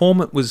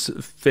informant was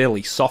a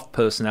fairly soft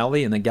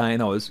personality, and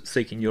again, I was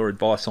seeking your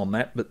advice on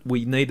that, but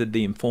we needed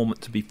the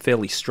informant to be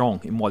fairly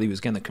strong in what he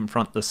was going to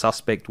confront the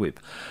suspect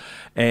with.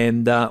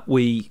 And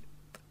we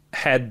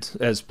had,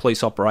 as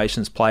police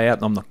operations play out,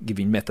 and I'm not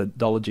giving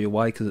methodology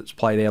away because it's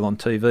played out on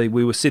TV,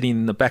 we were sitting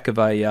in the back of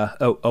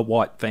a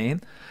white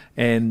van,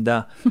 and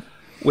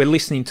we're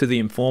listening to the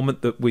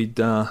informant that we'd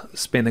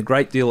spent a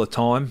great deal of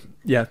time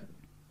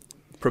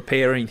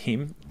preparing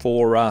him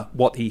for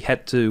what he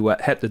had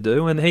to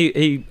do, and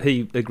he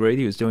agreed.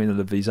 He was doing it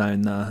of his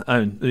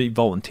own. He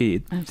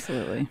volunteered,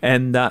 Absolutely,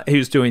 and he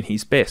was doing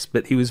his best,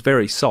 but he was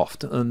very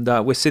soft. And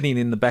we're sitting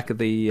in the back of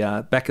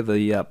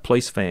the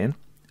police van,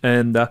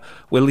 and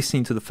we're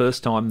listening to the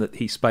first time that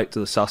he spoke to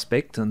the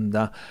suspect, and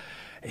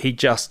he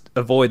just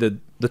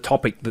avoided the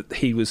topic that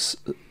he was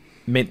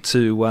meant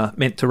to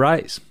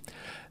raise.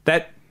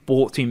 That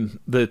brought him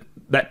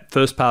that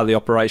first part of the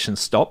operation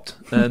stopped,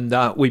 and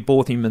we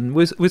brought him, and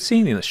we're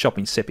sitting in a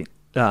shopping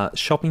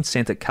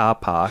centre car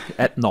park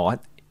at night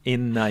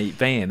in a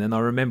van. And I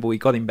remember we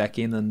got him back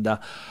in, and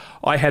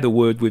I had a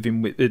word with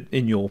him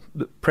in your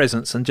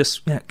presence, and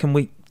just, can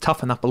we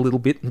toughen up a little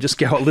bit and just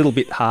go a little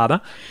bit harder,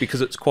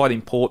 because it's quite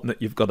important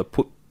that you've got to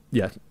put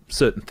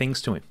certain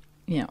things to him.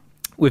 Yeah.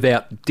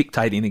 Without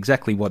dictating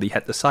exactly what he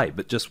had to say,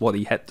 but just what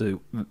he had to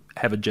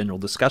have a general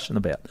discussion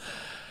about.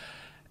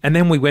 And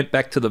then we went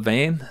back to the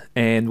van,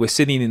 and we're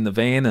sitting in the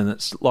van, and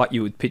it's like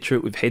you would picture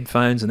it, with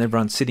headphones, and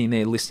everyone's sitting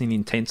there listening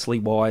intensely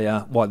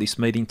why this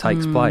meeting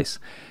takes place.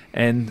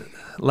 And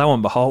lo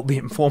and behold, the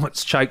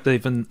informant's choked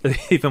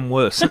even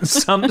worse. And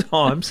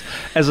sometimes,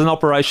 as an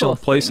operational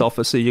police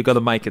officer, you've got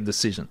to make a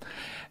decision.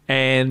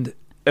 And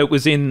it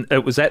was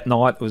at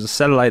night. It was a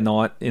Saturday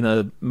night in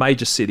a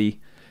major city.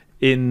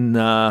 In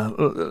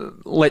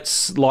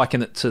let's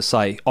liken it to,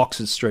 say,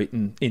 Oxford Street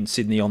in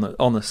Sydney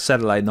on a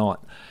Saturday night.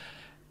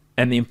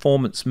 And the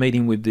informant's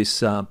meeting with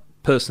this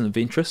person of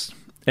interest,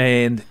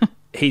 and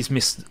he's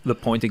missed the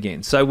point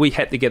again. So we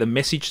had to get a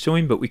message to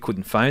him, but we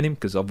couldn't phone him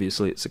because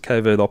obviously it's a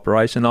covert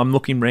operation. I'm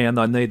looking around.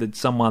 I needed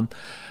someone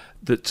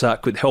that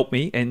could help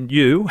me, and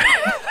you,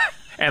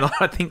 and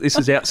I think this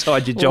is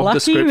outside your job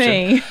description,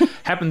 me.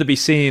 happened to be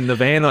sitting in the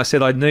van. I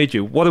said, I need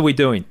you. What are we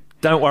doing?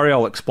 Don't worry,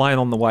 I'll explain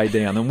on the way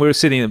down. And we were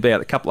sitting about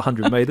a couple of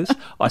hundred metres.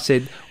 I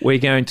said, we're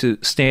going to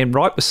stand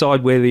right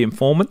beside where the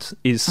informant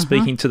is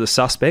speaking to the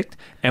suspect,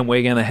 and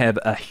we're going to have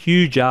a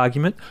huge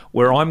argument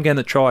where I'm going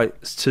to try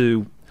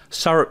to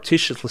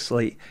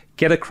surreptitiously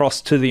get across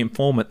to the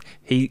informant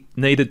he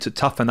needed to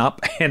toughen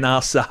up and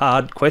ask the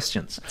hard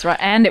questions. That's right.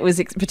 And it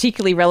was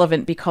particularly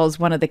relevant because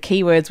one of the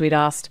key words we'd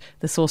asked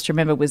the source to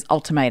remember was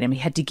ultimatum. He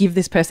had to give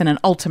this person an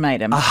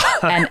ultimatum.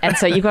 and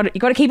so you've got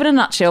to keep it in a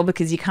nutshell,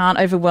 because you can't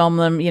overwhelm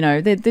them. You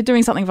know, they're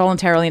doing something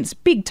voluntarily, and it's a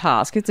big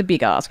task. It's a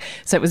big ask.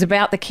 So it was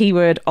about the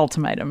keyword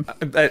ultimatum.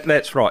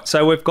 That's right.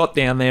 So we've got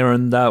down there,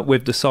 and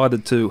we've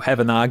decided to have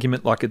an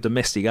argument, like a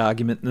domestic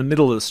argument, in the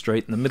middle of the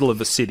street, in the middle of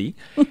a city,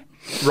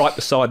 right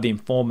beside the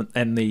informant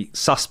and the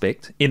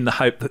suspect, in the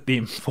hope that the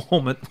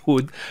informant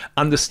would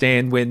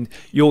understand when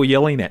you're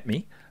yelling at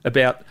me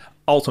about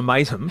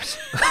ultimatums.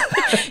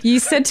 You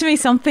said to me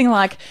something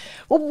like,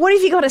 well, what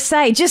have you got to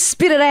say? Just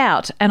spit it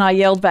out. And I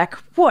yelled back,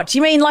 what? Do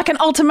you mean like an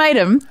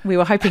ultimatum? We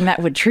were hoping that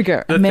would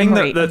trigger a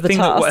memory of the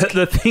task.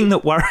 The thing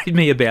that worried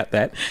me about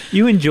that,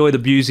 you enjoyed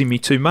abusing me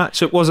too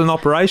much. It was an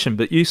operation,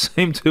 but you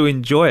seemed to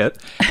enjoy it.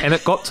 And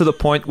it got to the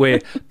point where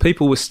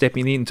people were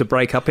stepping in to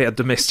break up our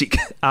domestic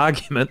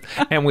argument,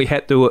 and we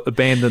had to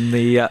abandon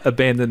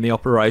the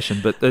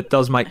operation. But it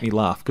does make me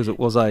laugh, because it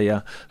was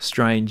a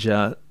strange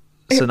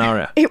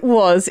scenario. It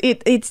was.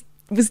 It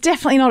was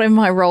definitely not in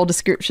my role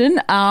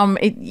description.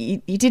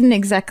 You didn't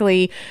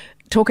exactly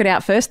talk it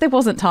out first. There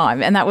wasn't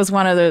time, and that was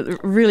one of the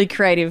really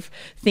creative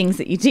things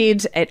that you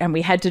did, and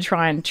we had to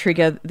try and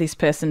trigger this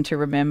person to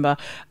remember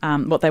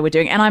what they were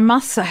doing. And I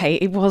must say,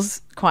 it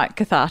was quite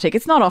cathartic.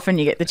 It's not often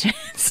you get the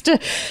chance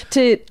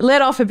to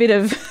let off a bit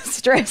of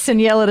stress and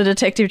yell at a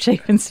detective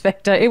chief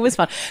inspector. It was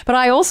fun. But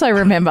I also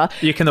remember...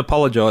 You can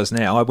apologise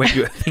now. I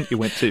think you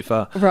went too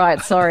far. Right,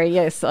 sorry.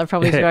 Yes, I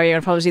probably owe you an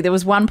apology. There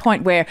was one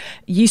point where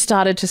you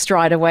started to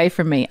stride away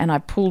from me, and I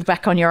pulled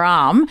back on your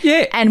arm.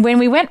 Yeah. And when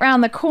we went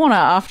round the corner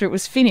after it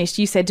was finished,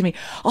 you said to me,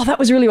 oh, that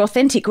was really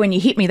authentic when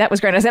you hit me. That was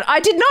great. I said, I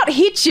did not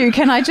hit you.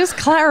 Can I just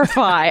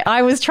clarify?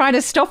 I was trying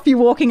to stop you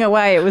walking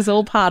away. It was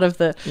all part of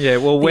the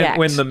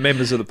when the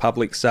members of the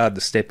public started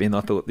to step in,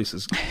 I thought this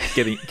is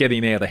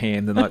getting out of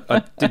hand, and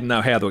I didn't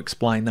know how to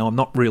explain. No, I'm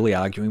not really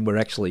arguing. We're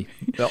actually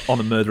on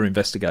a murder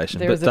investigation.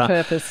 There is a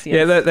purpose,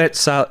 yes. Yeah,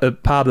 that's a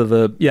part of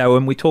the...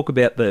 when we talk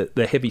about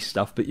the heavy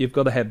stuff, but you've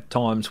got to have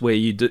times where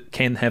you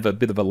can have a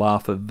bit of a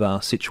laugh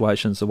of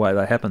situations the way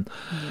they happen.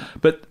 Yeah.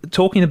 But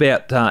talking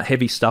about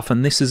heavy stuff,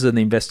 and this is an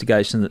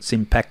investigation that's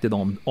impacted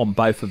on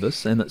both of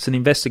us, and it's an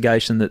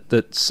investigation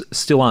that's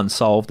still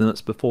unsolved, and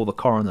it's before the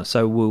coroner.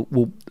 So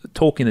we'll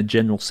talk in a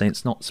general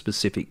sense, not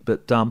specific.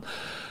 But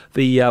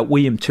the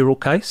William Tyrrell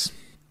case,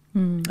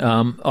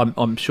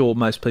 I'm sure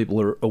most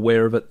people are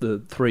aware of it. The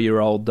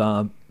 3-year-old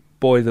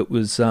boy that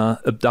was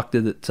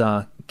abducted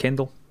at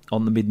Kendall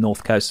on the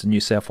mid-north coast of New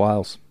South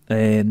Wales,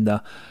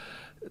 and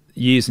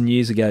years and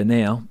years ago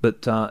now,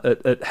 but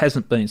it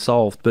hasn't been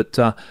solved. But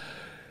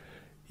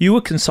you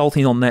were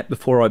consulting on that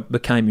before I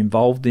became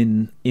involved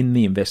in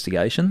the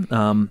investigation.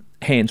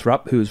 Hans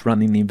Rupp, who was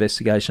running the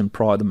investigation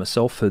prior to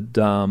myself, had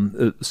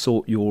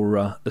sought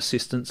your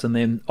assistance, and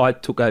then I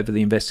took over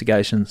the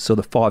investigation sort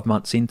of 5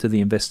 months into the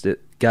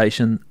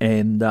investigation,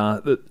 and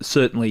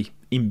certainly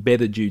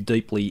embedded you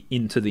deeply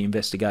into the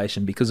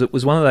investigation, because it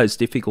was one of those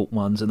difficult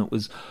ones, and it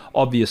was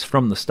obvious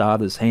from the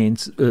starter's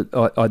hands,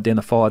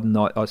 identified, and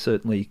I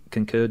certainly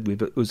concurred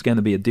with it was going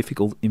to be a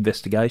difficult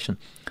investigation.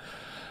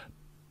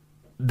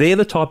 They're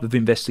the type of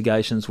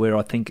investigations where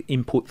I think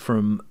input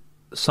from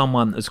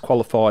someone as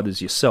qualified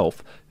as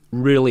yourself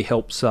really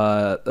helps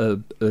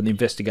an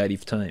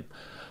investigative team.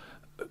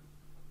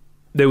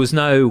 There was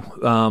no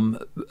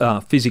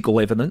physical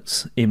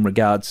evidence in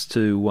regards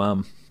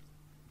to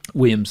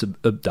William's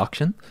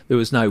abduction. There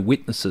was no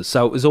witnesses,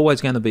 so it was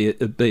always going to be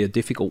a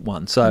difficult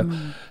one. So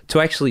to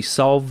actually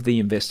solve the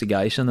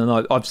investigation,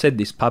 and I've said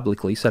this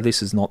publicly, so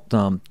this is not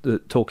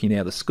talking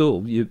out of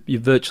school, you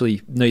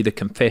virtually need a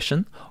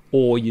confession,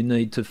 or you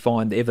need to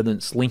find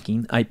evidence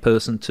linking a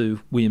person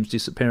to William's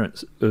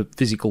disappearance, a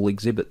physical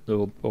exhibit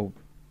or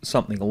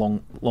something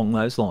along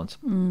those lines.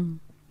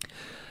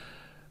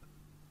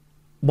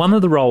 One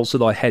of the roles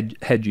that I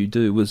had you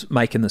do was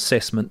make an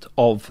assessment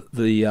of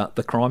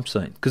the crime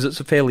scene, because it's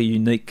a fairly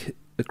unique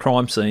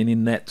crime scene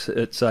in that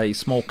it's a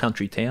small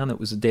country town. It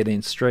was a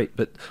dead-end street.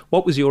 But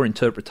what was your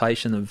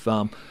interpretation of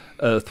a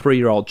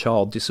 3-year-old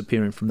child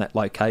disappearing from that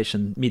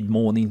location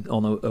mid-morning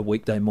on a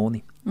weekday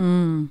morning?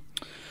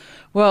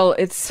 Well,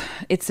 it's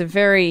a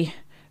very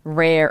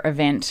rare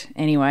event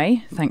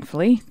anyway,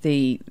 thankfully,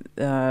 the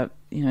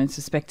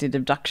suspected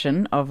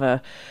abduction of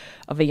a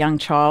young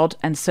child,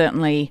 and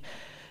certainly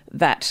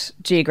that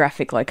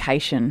geographic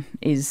location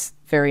is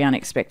very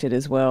unexpected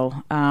as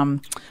well.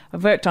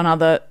 I've worked on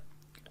other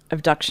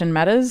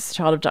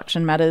child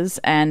abduction matters,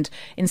 and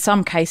in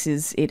some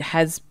cases it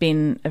has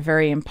been a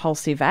very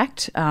impulsive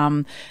act,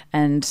 and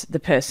the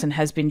person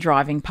has been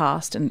driving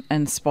past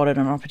and spotted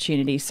an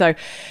opportunity. So,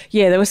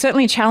 yeah, there were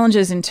certainly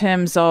challenges in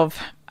terms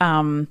of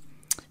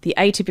the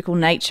atypical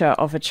nature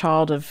of a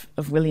child of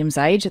William's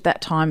age at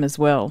that time as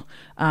well,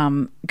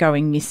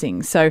 going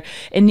missing. So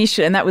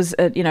initially, and that was,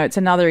 it's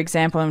another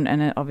example,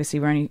 and obviously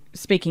we're only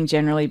speaking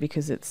generally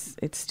because it's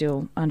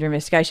still under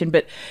investigation,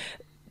 but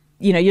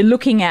you're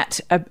looking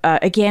at,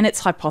 again, it's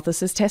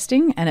hypothesis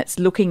testing, and it's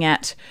looking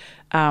at,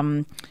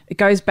 it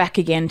goes back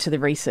again to the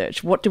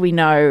research. What do we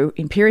know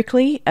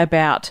empirically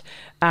about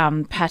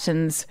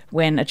patterns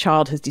when a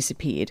child has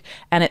disappeared?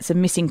 And it's a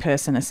missing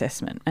person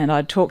assessment. And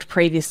I talked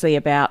previously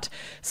about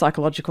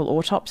psychological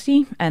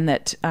autopsy, and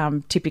that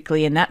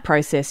typically in that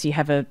process you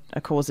have a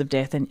cause of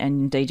death, and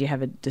indeed you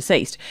have a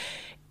deceased.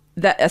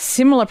 That a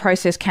similar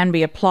process can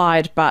be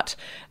applied, but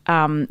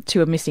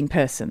to a missing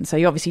person. So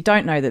you obviously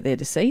don't know that they're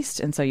deceased,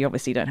 and so you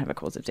obviously don't have a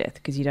cause of death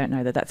because you don't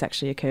know that that's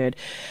actually occurred.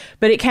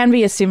 But it can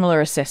be a similar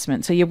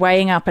assessment. So you're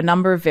weighing up a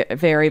number of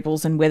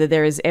variables and whether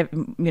there is,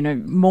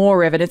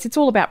 more evidence. It's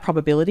all about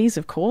probabilities,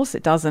 of course.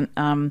 It doesn't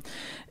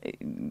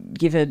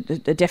give a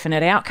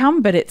definite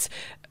outcome, but it's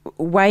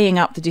weighing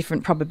up the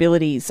different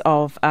probabilities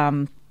of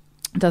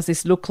does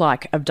this look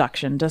like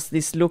abduction? Does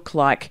this look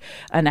like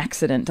an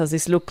accident? Does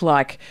this look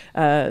like,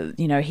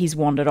 he's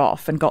wandered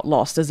off and got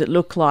lost? Does it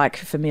look like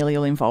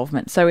familial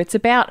involvement? So it's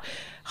about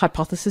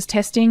hypothesis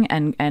testing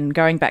and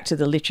going back to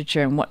the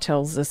literature and what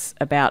tells us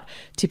about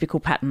typical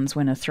patterns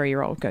when a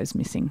 3-year-old goes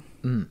missing.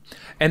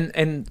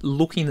 And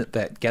looking at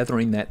that,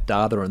 gathering that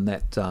data and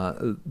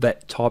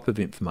that type of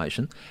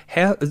information,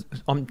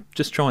 I'm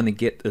just trying to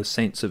get a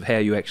sense of how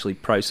you actually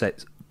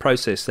process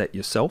that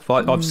yourself.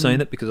 I've seen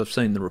it because I've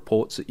seen the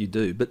reports that you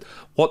do, but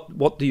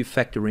what do you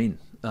factor in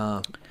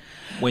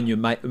when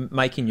you're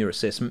making your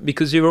assessment?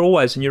 Because you're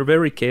always, and you're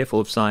very careful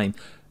of saying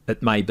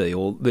it may be,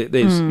 or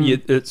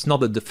it's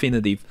not a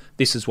definitive,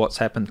 this is what's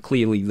happened,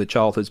 clearly the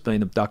child has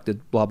been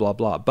abducted, blah, blah,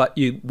 blah. But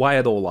you weigh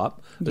it all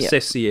up,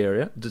 assess the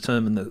area,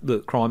 determine the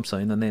crime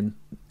scene, and then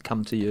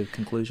come to your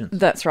conclusions.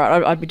 That's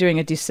right. I'd be doing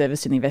a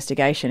disservice in the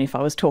investigation if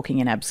I was talking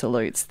in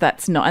absolutes.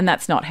 That's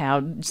not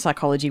how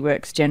psychology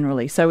works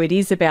generally. So it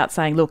is about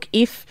saying, look,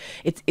 if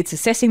it's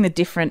assessing the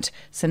different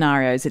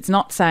scenarios. It's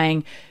not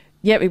saying,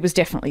 yeah, it was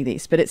definitely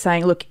this, but it's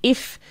saying, look,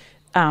 if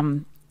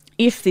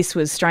this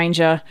was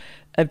stranger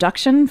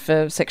abduction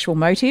for sexual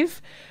motive,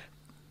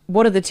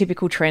 what are the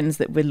typical trends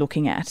that we're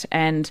looking at?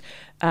 And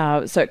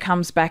so it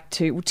comes back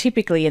to,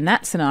 typically in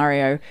that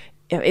scenario,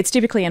 it's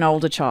typically an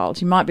older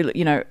child. You might be,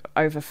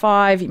 over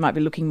 5. You might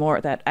be looking more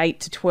at that 8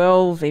 to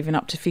 12, even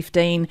up to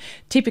 15.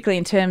 Typically,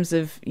 in terms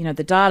of,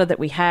 the data that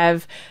we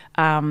have,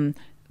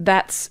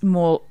 that's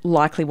more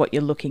likely what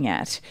you're looking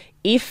at.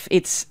 If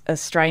it's a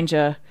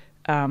stranger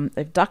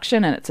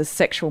abduction and it's a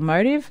sexual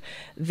motive,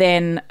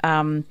 then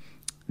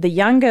the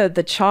younger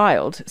the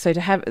child, so to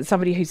have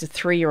somebody who's a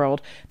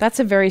 3-year-old, that's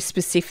a very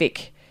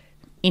specific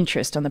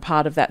interest on the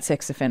part of that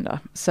sex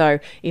offender. So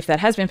if that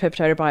has been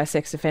perpetrated by a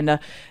sex offender,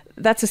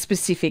 that's a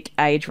specific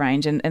age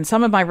range. And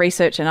some of my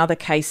research and other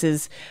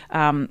cases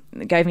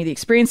gave me the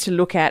experience to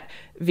look at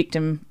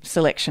victim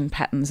selection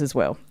patterns as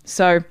well.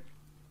 So,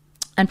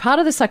 and part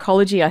of the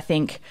psychology, I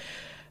think,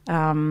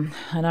 I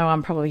know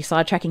I'm probably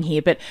sidetracking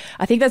here, but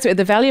I think that's where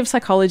the value of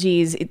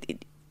psychology is.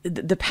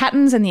 the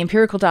patterns and the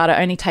empirical data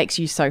only takes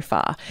you so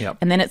far. Yep.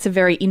 And then it's a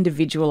very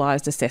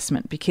individualised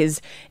assessment,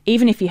 because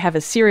even if you have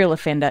a serial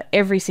offender,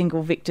 every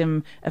single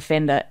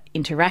victim-offender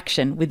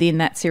interaction within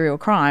that serial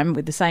crime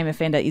with the same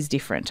offender is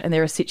different. And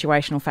there are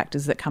situational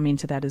factors that come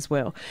into that as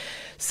well.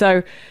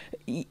 So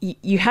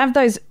you have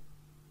those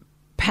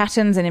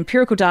patterns and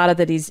empirical data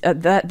that is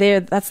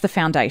that's the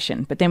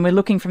foundation. But then we're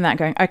looking from that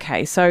going,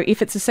 okay, so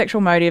if it's a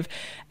sexual motive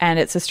and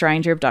it's a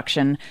stranger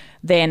abduction,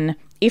 then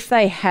if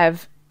they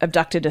have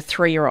abducted a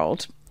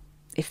 3-year-old,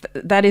 if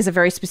that is a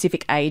very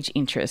specific age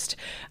interest.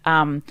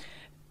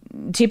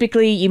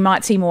 Typically, you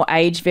might see more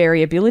age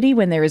variability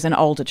when there is an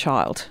older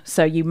child.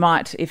 So you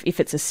might,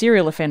 if it's a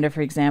serial offender, for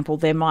example,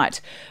 they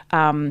might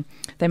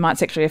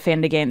sexually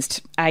offend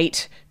against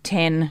 8,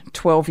 10,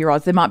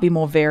 12-year-olds. There might be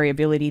more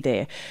variability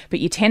there. But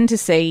you tend to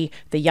see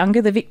the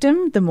younger the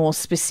victim, the more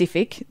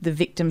specific the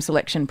victim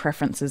selection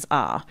preferences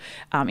are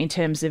in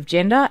terms of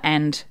gender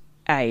and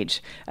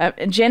age.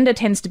 Gender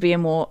tends to be a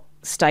more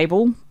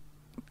stable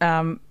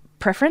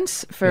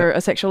preference for a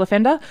sexual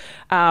offender.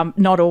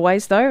 Not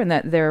always, though, and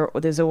that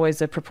there's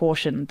always a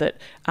proportion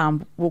that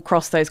will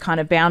cross those kind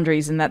of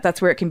boundaries, and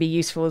that's where it can be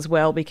useful as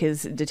well,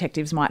 because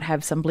detectives might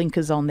have some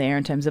blinkers on there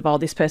in terms of,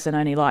 this person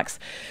only likes,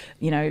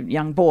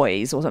 young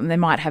boys or something. They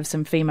might have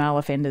some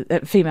female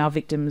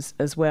victims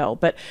as well.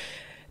 But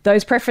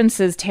those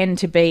preferences tend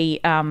to be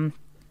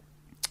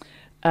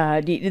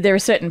there are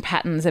certain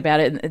patterns about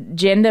it.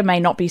 Gender may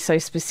not be so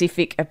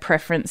specific a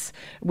preference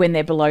when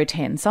they're below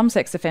 10. Some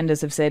sex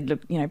offenders have said,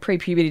 look,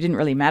 pre-puberty didn't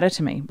really matter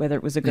to me, whether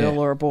it was a girl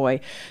or a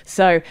boy.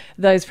 So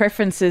those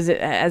preferences,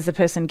 as the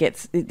person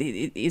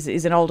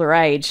is an older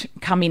age,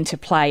 come into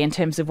play in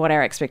terms of what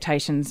our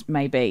expectations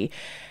may be.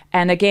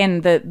 And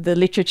again, the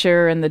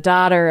literature and the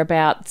data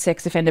about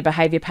sex offender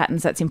behaviour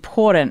patterns, that's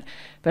important.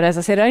 But as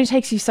I said, it only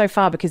takes you so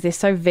far because they're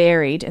so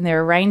varied, and there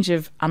are a range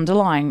of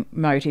underlying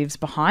motives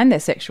behind their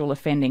sexual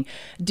offending,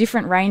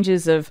 different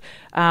ranges of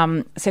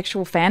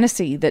sexual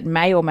fantasy that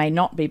may or may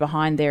not be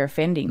behind their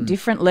offending,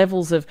 different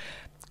levels of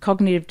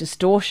cognitive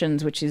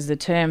distortions, which is the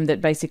term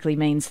that basically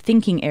means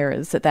thinking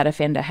errors that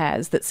offender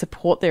has that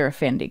support their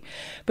offending.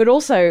 But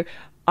also,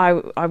 I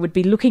would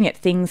be looking at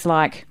things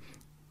like,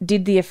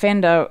 did the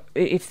offender,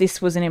 if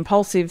this was an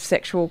impulsive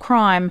sexual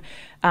crime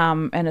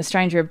and a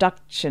stranger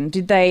abduction,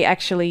 did they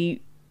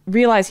actually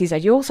realise his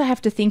age? You also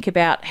have to think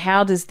about,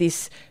 how does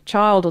this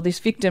child or this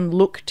victim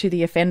look to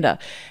the offender?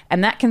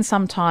 And that can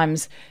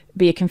sometimes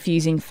be a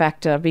confusing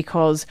factor,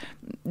 because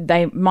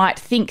they might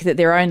think that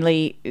they're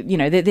only,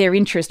 their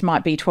interest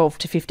might be 12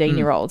 to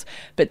 15-year-olds,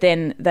 but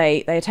then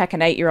they attack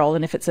an 8-year-old,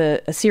 and if it's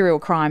a serial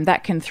crime,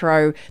 that can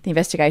throw the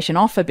investigation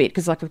off a bit,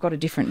 because we've got a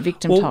different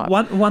victim type.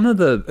 One of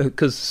the,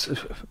 because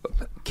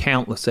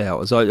countless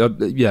hours,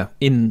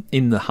 in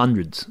the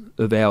hundreds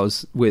of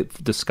hours we've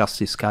discussed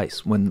this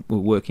case when we're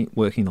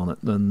working on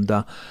it,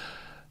 and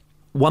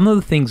one of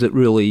the things that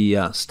really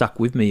stuck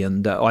with me,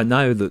 and I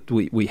know that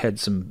we had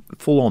some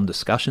full-on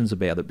discussions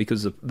about it,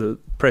 because the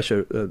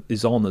pressure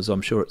is on, as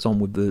I'm sure it's on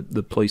with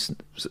the police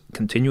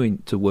continuing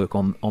to work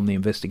on the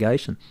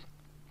investigation.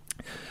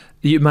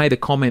 You made a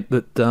comment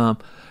that,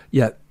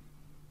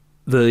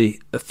 the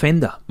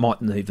offender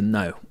mightn't even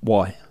know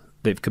why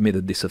they've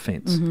committed this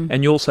offence. Mm-hmm.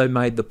 And you also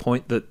made the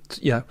point that,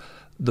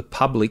 the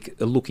public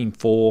are looking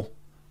for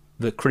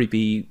the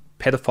creepy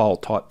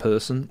pedophile type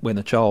person when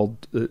a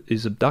child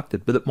is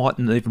abducted, but it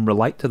mightn't even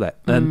relate to that.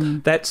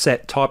 And that's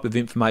that type of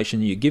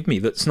information you give me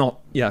that's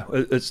not,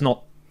 it's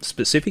not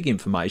specific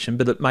information,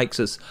 but it makes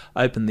us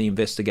open the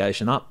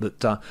investigation up that,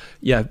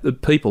 the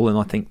people, and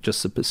I think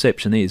just the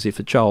perception is, if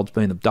a child's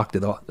been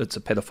abducted, it's a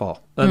pedophile.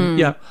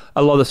 And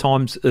a lot of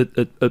times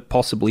it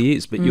possibly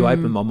is, but you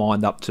open my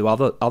mind up to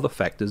other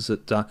factors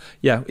that,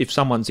 if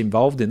someone's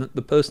involved in it,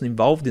 the person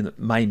involved in it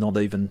may not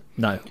even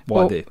know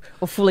why they're...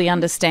 Or fully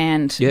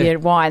understand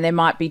why. There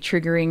might be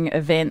triggering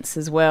events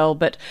as well.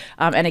 But,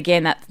 and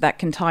again, that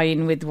can tie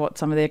in with what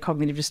some of their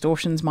cognitive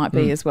distortions might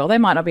be as well. They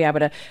might not be able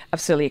to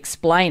absolutely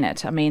explain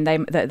it. I mean,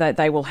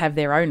 they will have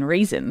their own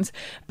reasons,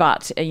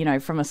 but,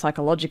 from a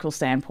psychological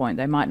standpoint,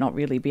 they might not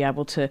really be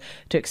able to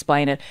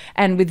explain it.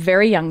 And with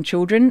very young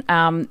children,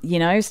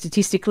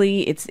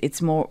 statistically,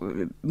 it's more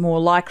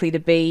likely to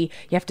be,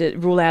 you have to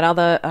rule out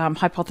other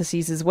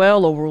hypotheses as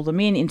well, or rule them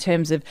in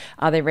terms of,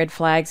 are there red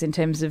flags in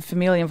terms of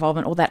familial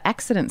involvement or that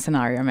accident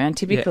scenario? I mean,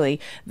 typically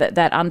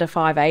that under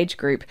 5 age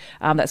group,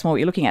 that's more what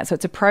you're looking at. So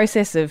it's a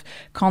process of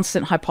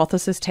constant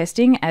hypothesis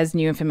testing as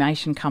new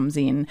information comes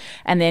in,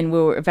 and then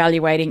we're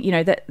evaluating,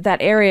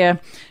 that area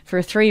for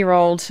a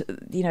 3-year-old,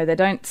 they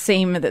don't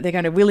seem that they're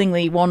going to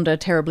willingly wander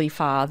terribly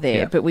far there.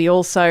 Yeah. But we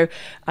also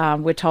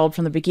were told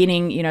from the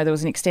beginning, there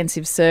was an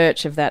extensive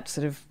search of that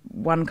sort of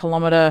 1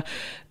 kilometre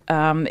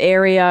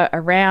area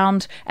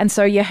around. And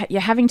so you're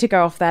having to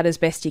go off that as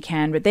best you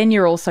can. But then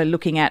you're also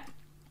looking at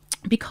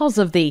because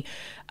of the,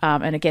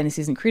 and again, this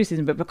isn't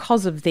criticism, but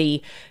because of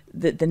the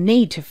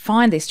need to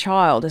find this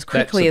child as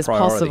quickly as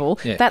possible,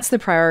 that's the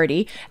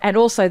priority. And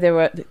also there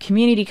were the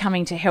community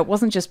coming to help. It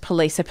wasn't just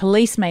police. So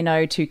police may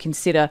know to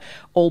consider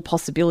all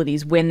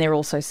possibilities when they're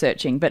also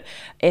searching, but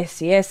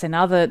SCS and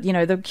other,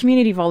 the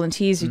community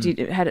volunteers who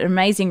had an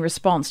amazing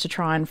response to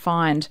try and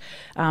find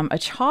a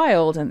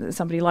child, and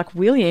somebody like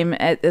William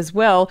as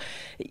well.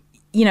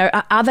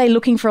 Are they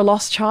looking for a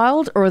lost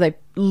child, or are they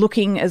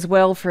looking as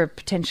well for a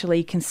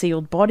potentially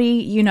concealed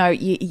body?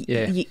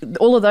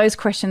 All of those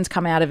questions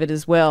come out of it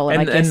as well.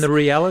 And the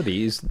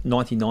reality is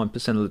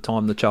 99% of the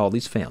time the child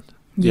is found.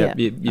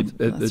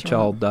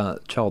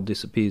 The child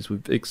disappears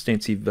with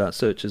extensive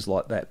searches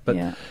like that.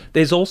 But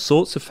there's all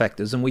sorts of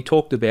factors, and we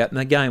talked about, and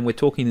again, we're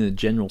talking in a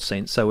general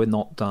sense, so we're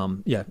not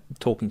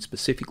talking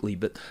specifically,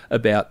 but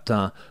about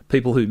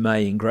people who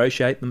may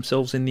ingratiate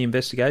themselves in the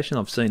investigation.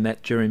 I've seen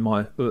that during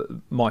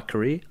my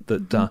career,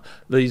 that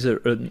these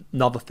are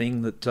another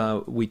thing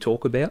that we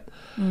talk about.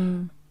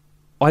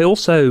 I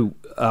also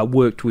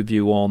worked with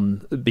you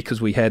on,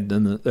 because we had,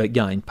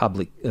 again,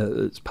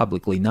 it's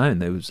publicly known,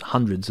 there was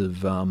hundreds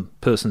of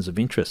persons of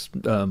interest,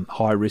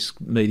 high risk,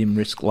 medium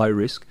risk, low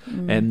risk,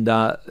 and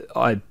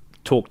I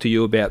talked to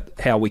you about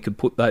how we could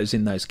put those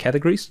in those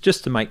categories,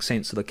 just to make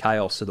sense of the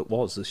chaos that it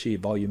was, the sheer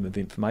volume of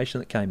information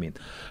that came in,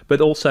 but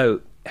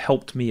also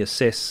helped me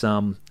assess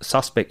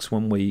suspects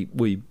when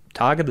we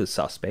targeted a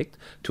suspect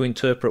to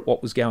interpret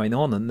what was going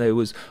on. And there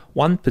was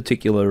one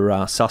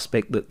particular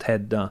suspect that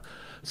had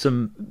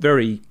some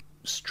very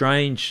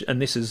strange,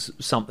 and this is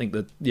something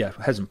that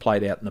hasn't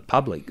played out in the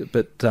public,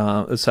 but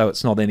so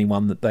it's not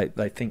anyone that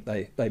they think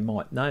they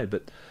might know,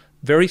 but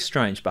very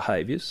strange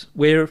behaviours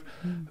where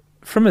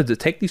from a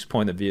detective's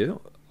point of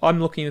view, I'm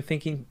looking and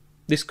thinking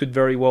this could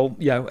very well,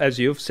 as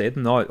you've said,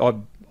 and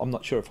I'm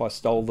not sure if I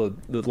stole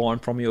the line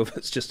from you or if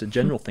it's just a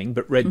general thing,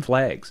 but red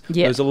flags.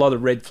 There's a lot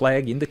of red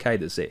flag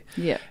indicators there.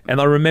 And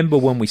I remember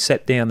when we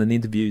sat down and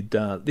interviewed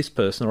this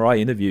person, or I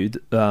interviewed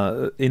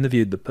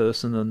the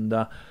person,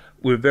 and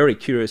we were very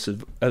curious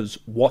as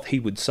what he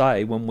would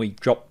say when we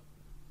dropped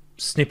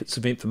snippets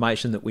of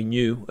information that we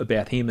knew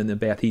about him and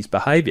about his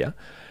behaviour.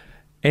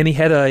 And he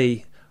had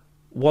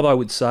what I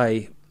would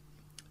say,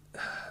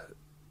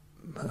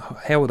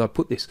 how would I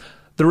put this?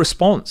 The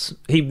response,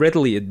 he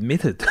readily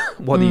admitted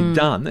what he'd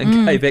done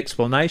and gave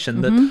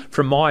explanation that,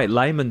 from my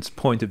layman's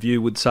point of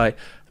view, would say,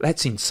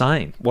 that's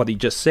insane, what he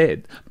just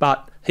said.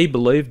 But he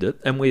believed it,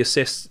 and we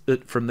assessed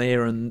it from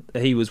there, and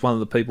he was one of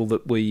the people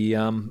that we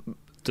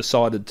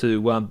decided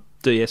to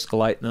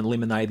de-escalate and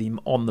eliminate him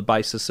on the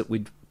basis that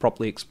we'd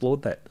properly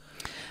explored that.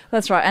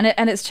 That's right.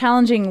 And it's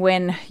challenging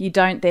when you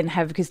don't then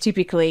have, because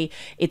typically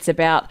it's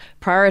about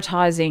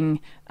prioritising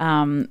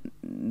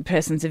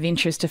persons of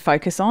interest to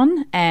focus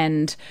on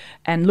and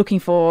looking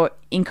for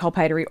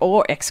inculpatory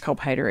or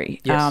exculpatory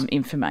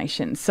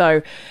information.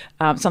 So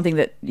something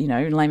that,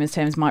 in layman's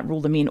terms might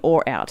rule them in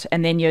or out.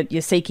 And then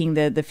you're seeking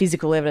the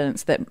physical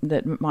evidence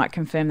that might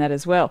confirm that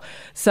as well.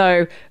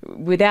 So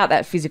without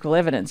that physical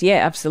evidence,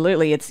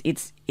 absolutely,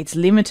 it's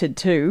limited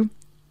to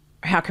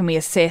how can we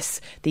assess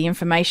the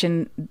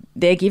information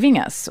they're giving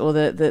us, or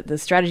the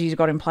strategies you've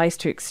got in place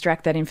to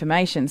extract that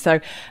information. So,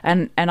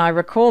 and I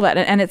recall that,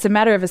 and it's a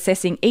matter of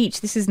assessing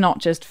each. This is not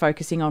just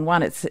focusing on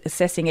one, it's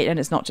assessing it, and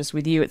it's not just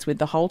with you, it's with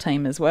the whole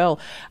team as well,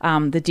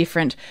 the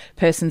different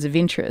persons of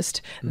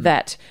interest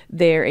that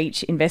they're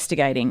each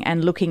investigating,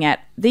 and looking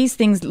at these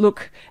things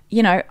look,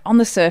 on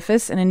the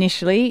surface and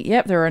initially,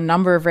 there are a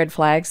number of red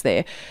flags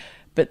there,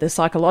 but the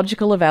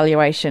psychological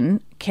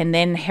evaluation can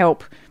then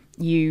help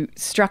you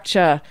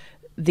structure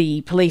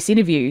the police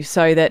interview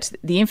so that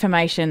the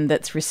information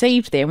that's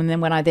received there, and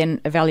then when I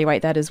then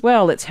evaluate that as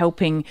well, it's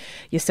helping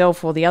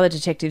yourself or the other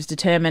detectives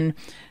determine,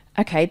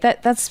 okay,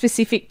 that's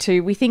specific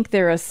to, we think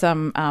there are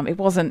some, it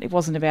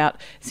wasn't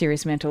about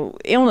serious mental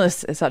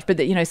illness as such, but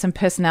that, some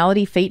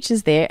personality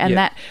features there, and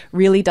that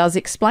really does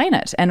explain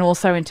it. And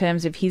also in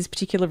terms of his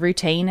particular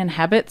routine and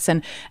habits,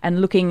 and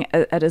looking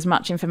at as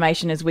much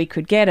information as we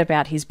could get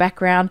about his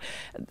background,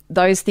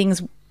 those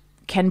things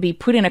can be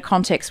put in a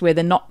context where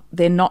they're not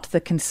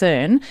the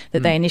concern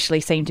that they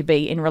initially seem to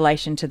be in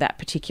relation to that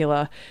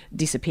particular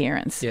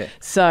disappearance.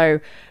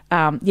 So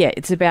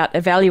it's about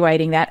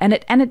evaluating that, and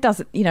it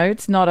doesn't,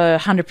 it's not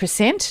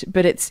 100%,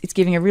 but it's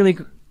giving a really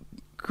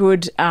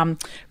good,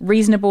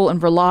 reasonable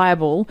and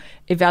reliable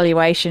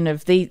evaluation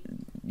of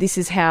this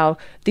is how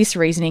this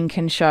reasoning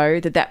can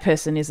show that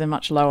person is a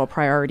much lower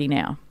priority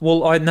now.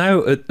 Well, I know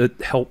it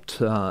helped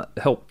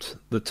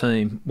the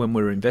team when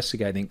we were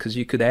investigating, because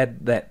you could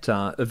add that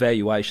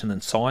evaluation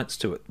and science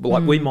to it.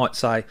 Like we might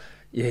say,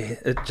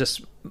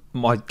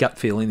 my gut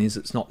feeling is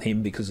it's not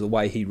him because of the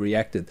way he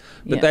reacted.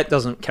 But that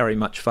doesn't carry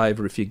much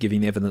favour if you're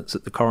giving evidence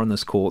at the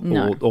coroner's court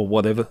or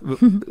whatever,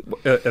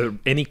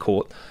 any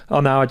court.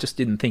 Oh, no, I just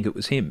didn't think it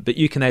was him. But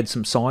you can add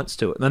some science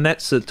to it. And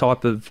that's the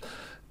type of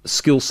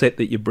skill set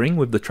that you bring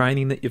with the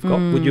training that you've got.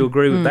 Would you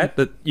agree with that?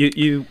 That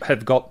you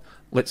have got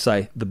let's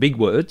say, the big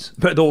words,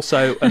 but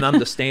also an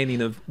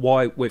understanding of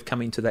why we've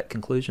come into that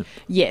conclusion.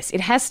 Yes,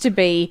 it has to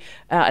be,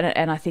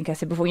 and I think I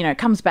said before, it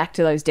comes back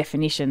to those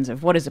definitions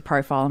of what is a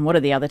profile and what are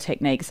the other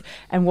techniques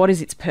and what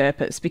is its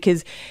purpose,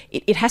 because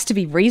it has to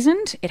be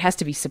reasoned, it has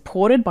to be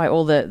supported by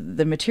all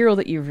the material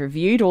that you've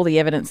reviewed, all the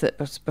evidence that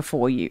was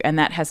before you, and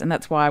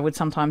that's why I would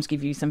sometimes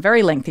give you some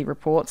very lengthy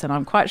reports, and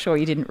I'm quite sure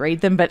you didn't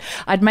read them, but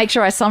I'd make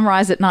sure I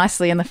summarise it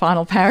nicely in the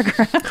final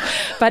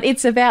paragraph. But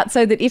it's about,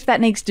 so that if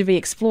that needs to be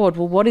explored,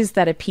 well, what is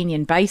that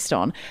opinion based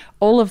on?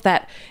 All of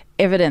that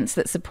evidence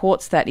that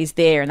supports that is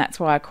there, and that's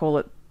why I call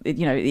it,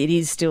 it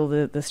is still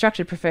the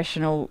structured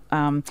professional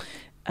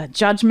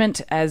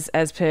judgment as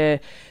per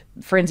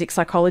forensic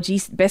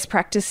psychology best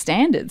practice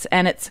standards.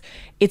 And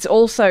it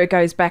also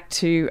goes back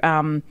to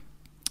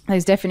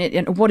those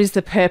definite, what is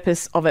the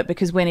purpose of it?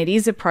 Because when it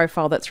is a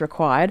profile that's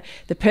required,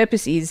 the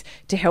purpose is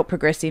to help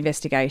progress the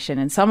investigation.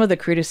 And some of the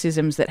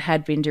criticisms that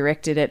had been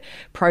directed at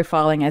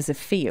profiling as a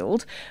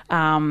field,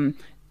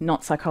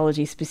 not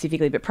psychology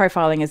specifically, but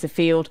profiling as a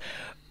field,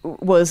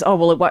 was,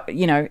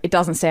 it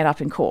doesn't stand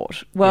up in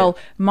court. Well,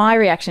 my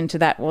reaction to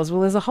that was,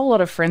 there's a whole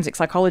lot of forensic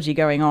psychology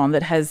going on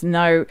that has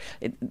no,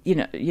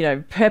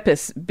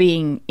 purpose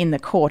being in the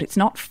court. It's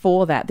not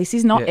for that. This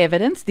is not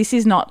evidence. This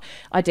is not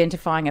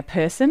identifying a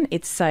person.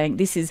 It's saying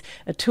this is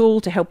a tool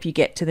to help you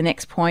get to the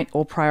next point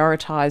or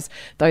prioritise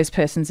those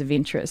persons of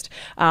interest.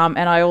 And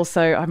I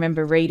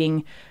remember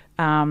reading,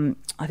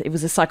 it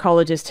was a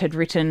psychologist had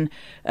written,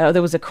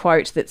 there was a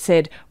quote that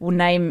said, well,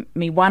 name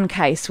me one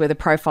case where the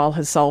profile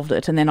has solved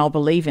it and then I'll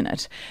believe in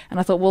it. And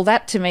I thought, well,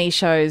 that to me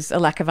shows a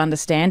lack of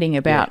understanding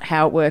about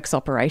how it works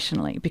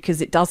operationally,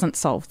 because it doesn't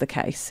solve the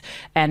case.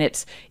 And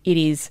it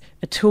is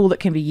a tool that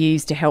can be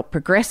used to help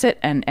progress it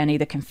and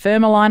either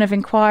confirm a line of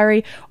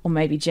inquiry or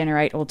maybe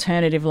generate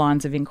alternative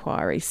lines of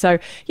inquiry. So,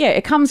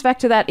 it comes back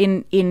to that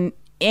in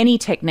any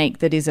technique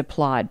that is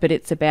applied, but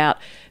it's about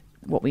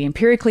what we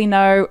empirically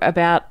know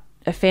about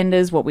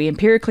offenders, what we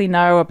empirically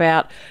know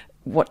about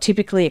what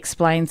typically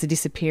explains the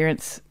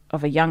disappearance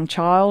of a young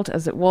child,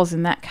 as it was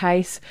in that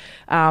case,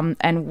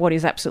 and what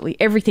is absolutely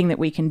everything that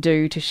we can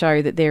do to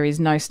show that there is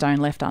no stone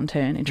left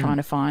unturned in trying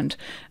to find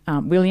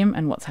William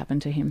and what's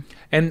happened to him.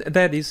 And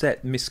that is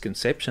that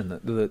misconception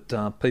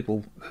that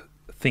people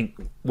think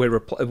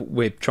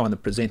we're trying to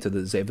present it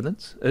as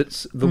evidence.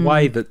 It's the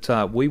way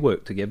that we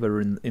work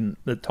together in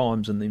the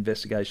times and the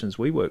investigations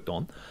we worked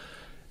on.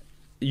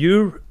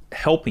 You're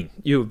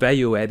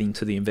value adding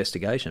to the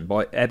investigation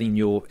by adding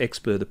your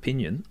expert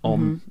opinion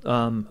on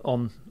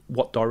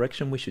what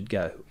direction we should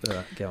go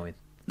in.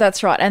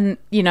 That's right. And,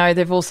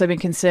 there've also been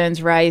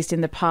concerns raised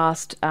in the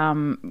past,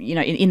 in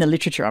the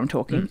literature I'm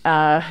talking,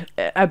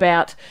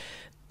 about,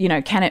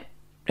 can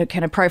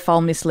a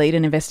profile mislead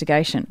an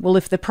investigation? Well,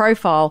 if the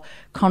profile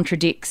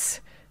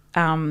contradicts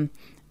the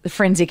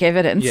forensic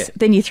evidence,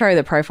 then you throw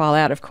the profile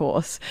out, of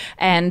course.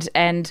 And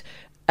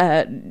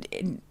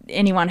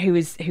anyone who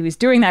is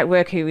doing that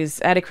work, who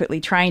is adequately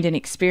trained and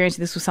experienced,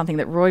 this was something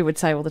that Roy would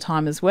say all the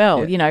time as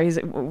well. He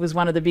was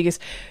one of the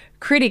biggest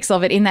critics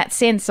of it, in that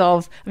sense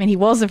of, he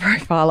was a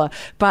profiler,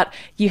 but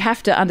you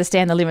have to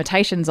understand the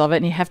limitations of it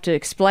and you have to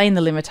explain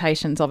the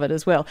limitations of it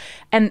as well.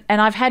 And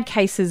I've had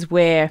cases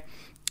where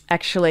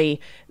actually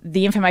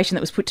the information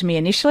that was put to me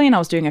initially, and I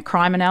was doing a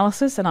crime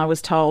analysis, and I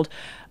was told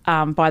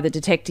by the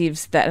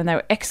detectives and they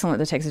were excellent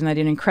detectives and they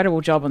did an incredible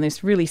job on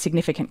this really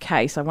significant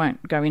case. I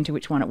won't go into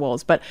which one it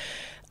was, but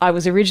I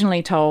was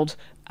originally told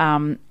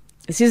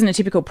this isn't a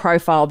typical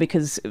profile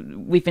because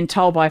we've been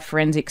told by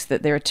forensics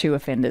that there are two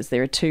offenders.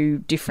 There are two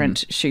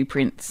different shoe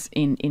prints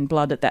in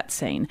blood at that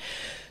scene.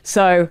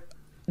 So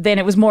then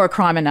it was more a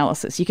crime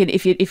analysis. You could,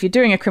 if you're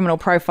doing a criminal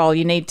profile,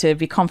 you need to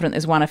be confident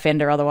there's one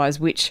offender, otherwise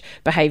which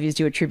behaviours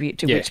do you attribute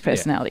to which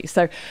personality.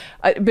 So,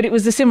 but it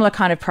was a similar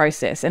kind of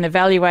process, and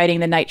evaluating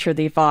the nature of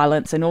the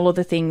violence and all of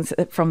the things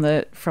from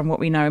what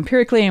we know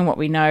empirically and what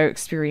we know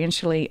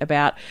experientially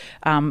about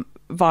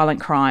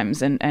violent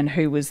crimes and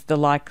who was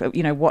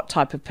what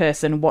type of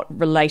person, what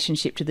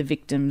relationship to the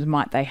victims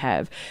might they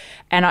have.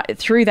 And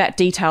through that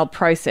detailed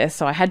process,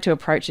 so I had to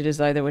approach it as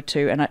though there were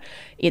two, and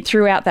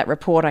throughout that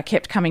report I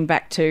kept coming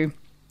back to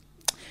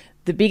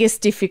the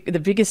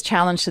biggest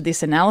challenge to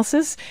this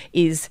analysis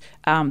is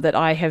that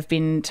I have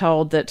been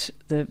told that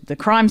the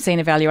crime scene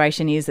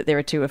evaluation is that there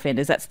are two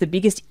offenders. That's the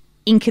biggest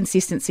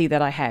inconsistency that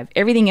I have.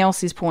 Everything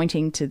else is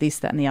pointing to this,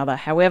 that and the other.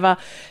 However,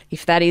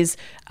 if that is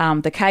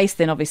the case,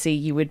 then obviously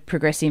you would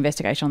progress the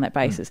investigation on that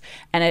basis.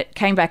 And it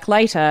came back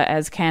later,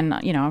 as can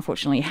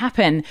unfortunately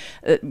happen,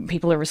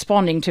 people are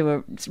responding to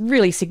a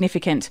really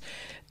significant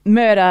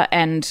murder,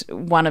 and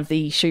one of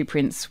the shoe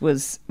prints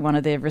was one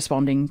of their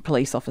responding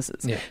police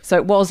officers. So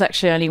it was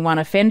actually only one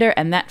offender,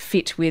 and that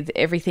fit with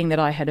everything that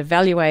I had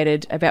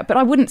evaluated about. But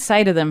I wouldn't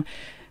say to them,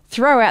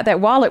 throw out that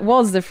while it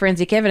was the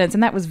forensic evidence,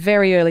 and that was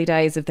very early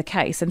days of the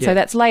case. And so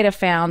that's later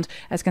found,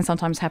 as can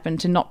sometimes happen,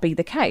 to not be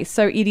the case.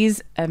 So it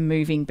is a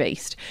moving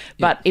beast.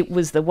 But it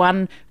was the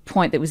one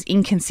point that was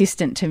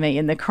inconsistent to me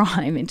in the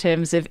crime in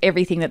terms of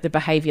everything that the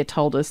behaviour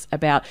told us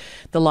about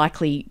the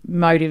likely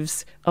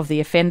motives of the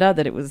offender,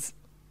 that it was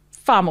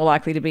far more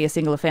likely to be a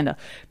single offender.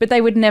 But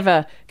they would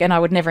never, and I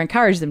would never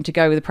encourage them to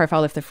go with a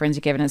profile if the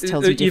forensic evidence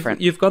tells you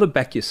different. You've got to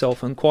back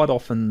yourself, and quite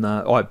often,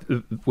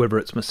 whether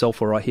it's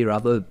myself or I hear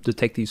other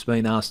detectives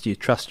being asked, do you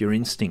trust your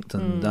instinct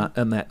and that.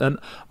 And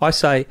I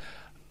say,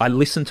 I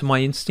listen to my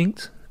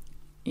instinct,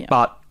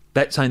 but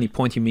that's only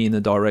pointing me in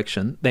a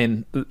direction.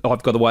 Then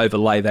I've got to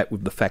overlay that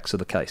with the facts of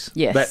the case.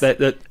 Yes.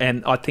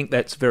 And I think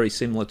that's very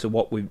similar to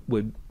what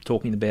we're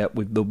talking about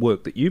with the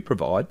work that you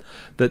provide,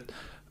 that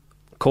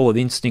call it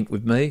instinct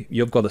with me.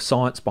 You've got a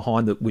science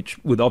behind it,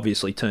 which would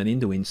obviously turn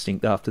into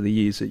instinct after the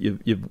years that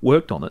you've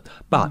worked on it.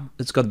 But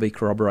it's got to be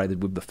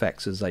corroborated with the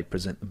facts as they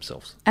present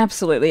themselves.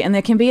 Absolutely. And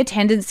there can be a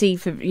tendency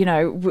for,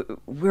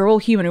 we're all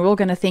human. We're all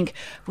going to think,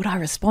 would I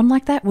respond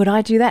like that? Would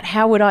I do that?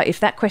 How would I,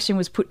 if that question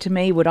was put to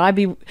me, would I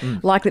be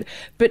like that?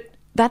 But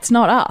that's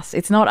not us.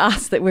 It's not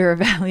us that we're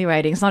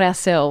evaluating. It's not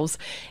ourselves.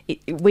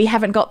 We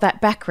haven't got that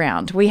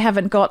background. We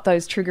haven't got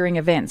those triggering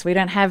events. We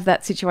don't have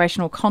that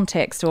situational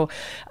context or,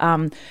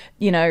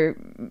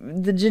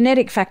 the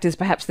genetic factors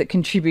perhaps that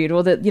contribute,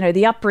 or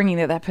the upbringing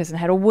that person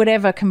had, or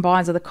whatever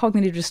combines, or the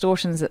cognitive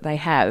distortions that they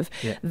have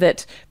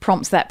that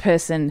prompts that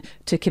person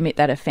to commit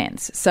that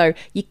offence. So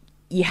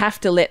you have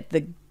to let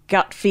the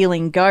gut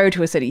feeling go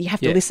to a certain. You have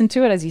to listen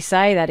to it, as you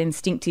say, that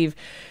instinctive.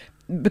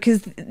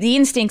 Because the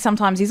instinct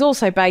sometimes is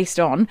also based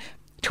on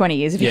 20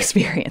 years of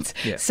experience.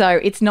 Yeah. So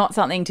it's not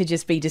something to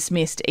just be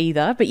dismissed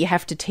either, but you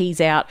have to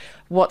tease out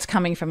what's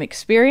coming from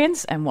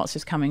experience and what's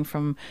just coming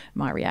from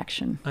my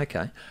reaction.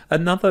 Okay.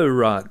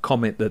 Another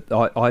comment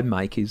that I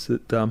make is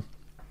that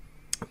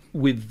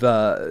with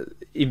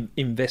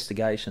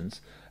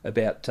investigations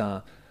about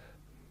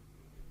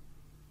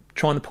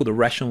trying to put a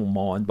rational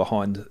mind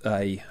behind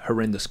a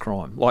horrendous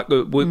crime. Like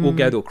we'll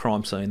go to a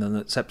crime scene and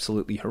it's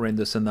absolutely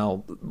horrendous, and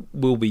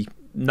will be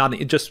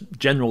nothing, just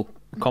general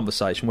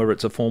conversation, whether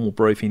it's a formal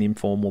briefing,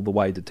 informal, the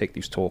way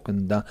detectives talk.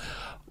 And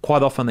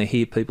quite often I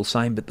hear people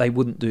saying, but they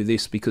wouldn't do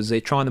this because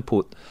they're trying to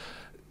put...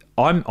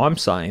 I'm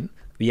saying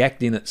the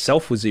act in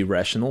itself was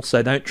irrational,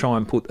 so don't try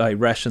and put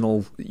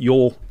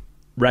your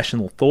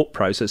rational thought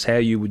process, how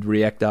you would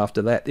react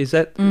after that. Is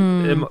that...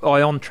 Am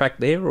I on track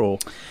there, or...?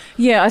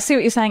 Yeah, I see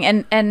what you're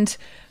saying. And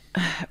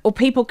or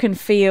people can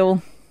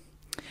feel...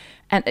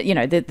 And,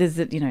 there's,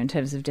 in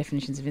terms of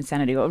definitions of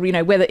insanity, or,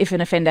 whether if an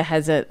offender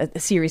has a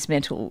serious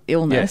mental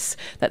illness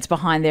that's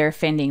behind their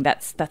offending,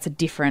 that's a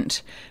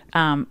different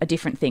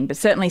thing. But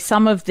certainly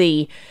some of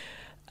the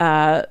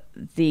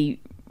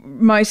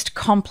most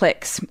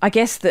complex, I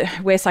guess,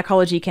 where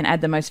psychology can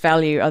add the most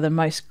value are the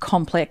most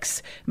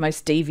complex,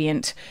 most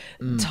deviant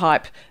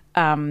type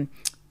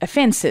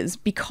offences,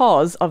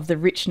 because of the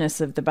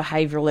richness of the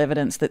behavioural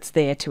evidence that's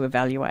there to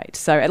evaluate.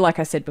 So, like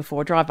I said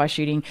before, drive-by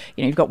shooting,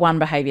 you've got one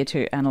behaviour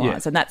to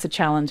analyse, and that's a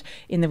challenge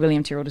in the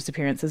William Tyrrell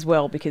disappearance as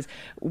well, because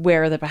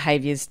where are the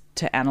behaviours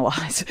to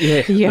analyse?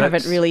 You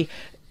haven't really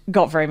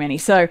got very many.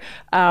 So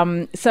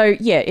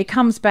it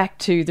comes back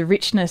to the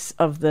richness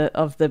of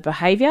the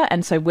behaviour,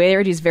 and so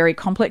where it is very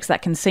complex,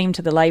 that can seem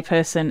to the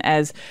layperson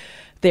as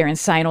they're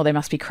insane or they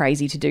must be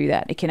crazy to do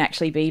that. It can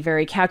actually be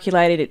very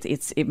calculated.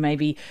 It may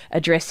be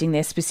addressing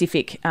their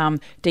specific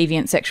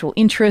deviant sexual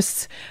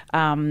interests.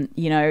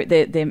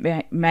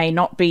 There may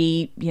not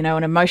be,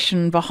 an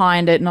emotion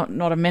behind it,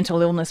 not a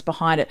mental illness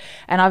behind it.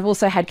 And I've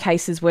also had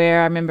cases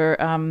where I remember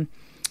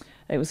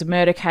it was a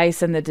murder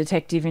case, and the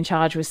detective in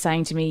charge was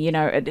saying to me,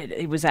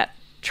 it was at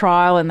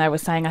trial, and they were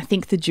saying, I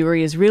think the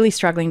jury is really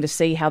struggling to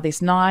see how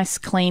this nice,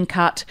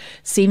 clean-cut,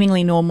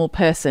 seemingly normal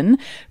person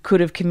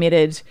could have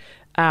committed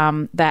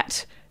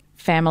that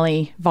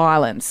family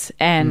violence,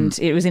 and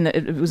it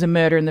was a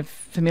murder in the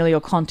familial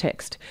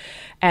context.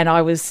 And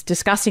I was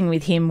discussing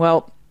with him,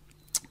 well,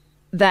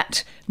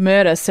 that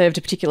murder served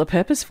a particular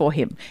purpose for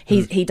him.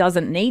 He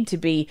doesn't need to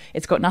be,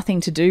 it's got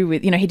nothing to do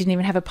with, he didn't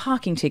even have a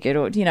parking ticket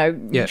or,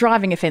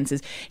 driving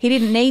offences. He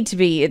didn't need to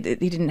be, he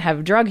didn't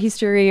have drug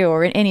history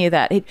or any of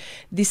that.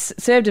 This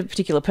served a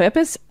particular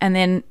purpose, and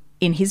then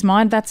in his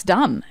mind, that's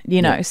done,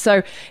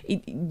 So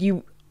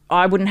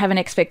I wouldn't have an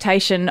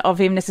expectation of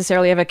him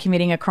necessarily ever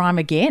committing a crime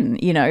again,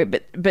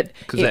 but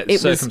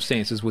because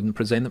circumstances wouldn't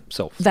present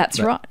themselves.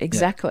 That's right,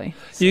 exactly.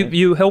 Yeah. So.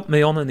 You helped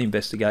me on an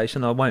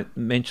investigation. I won't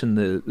mention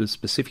the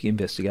specific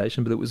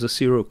investigation, but it was a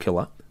serial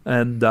killer,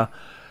 and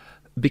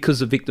because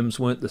the victims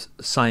weren't the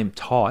same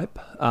type,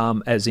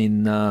 as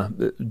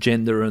in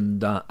gender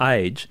and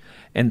age,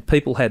 and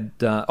people had...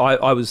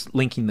 I was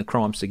linking the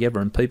crimes together,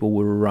 and people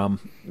were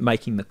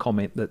making the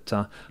comment that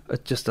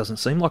it just doesn't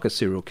seem like a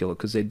serial killer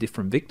because they're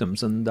different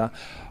victims. And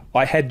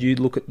I had you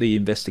look at the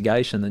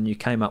investigation, and you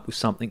came up with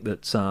something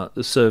that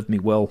served me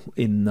well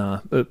in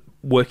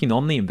working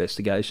on the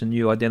investigation.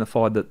 You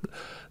identified that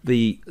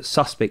the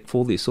suspect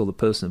for this, or the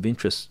person of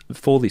interest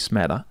for this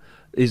matter,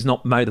 is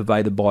not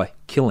motivated by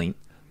killing.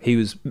 He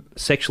was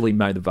sexually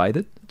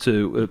motivated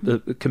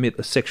to commit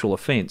a sexual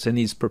offence, and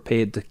he's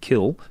prepared to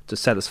kill to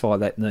satisfy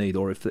that need,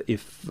 or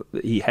if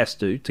he has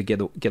to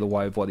get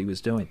away with what he was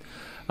doing.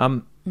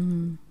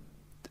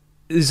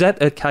 Is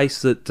that a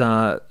case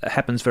that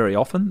happens very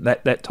often,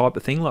 that type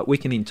of thing? Like we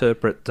can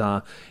interpret,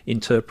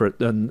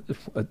 and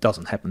it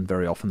doesn't happen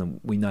very often, and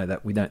we know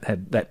that we don't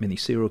have that many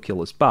serial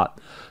killers, but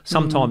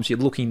sometimes you're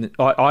looking at,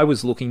 I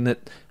was looking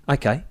at,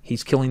 okay,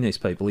 he's killing these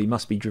people, he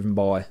must be driven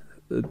by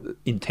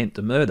intent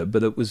to murder,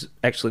 but it was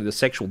actually the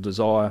sexual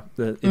desire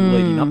in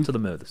leading up to the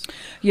murders.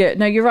 Yeah,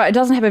 no, you're right. It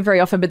doesn't happen very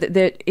often, but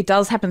it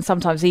does happen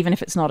sometimes, even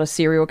if it's not a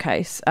serial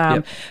case.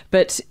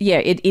 But yeah,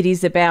 it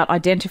is about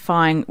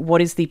identifying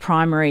what is the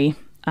primary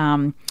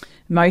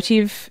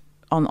motive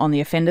on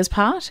the offender's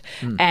part,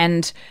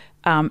 and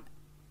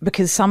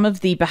because some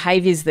of the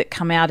behaviours that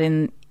come out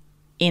in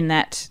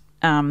that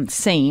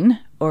scene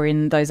or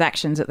in those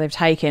actions that they've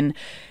taken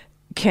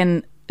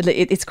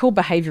it's called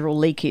behavioural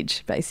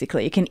leakage,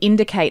 basically. It can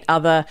indicate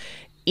other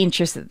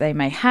interests that they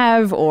may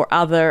have or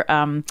other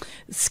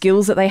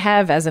skills that they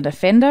have as an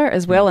offender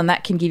as well, and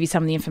that can give you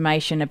some of the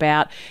information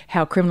about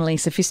how criminally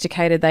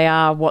sophisticated they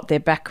are, what their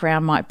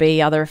background might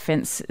be, other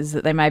offences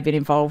that they may have been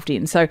involved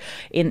in. So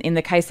in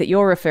the case that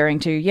you're referring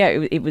to,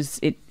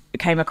 it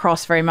came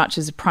across very much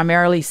as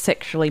primarily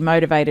sexually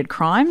motivated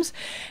crimes,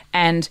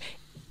 and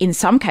in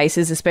some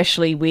cases,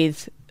 especially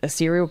with a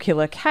serial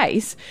killer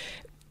case,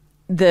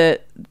 the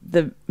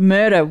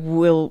murder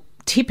will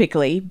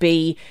typically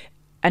be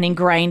an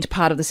ingrained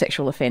part of the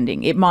sexual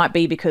offending. It might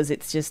be because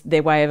it's just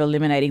their way of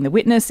eliminating the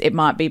witness. It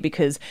might be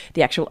because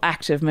the actual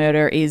act of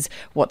murder is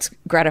what's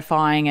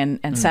gratifying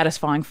and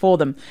satisfying for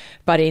them.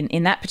 But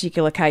in that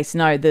particular case,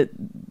 no, the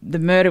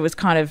murder was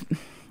kind of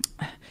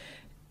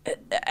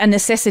a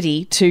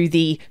necessity to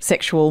the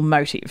sexual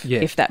motive,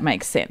 if that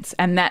makes sense.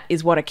 And that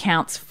is what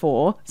accounts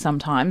for,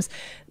 sometimes,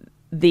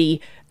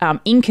 the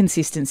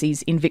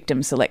inconsistencies in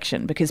victim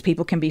selection, because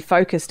people can be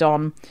focused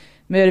on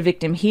murder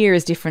victim here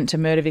is different to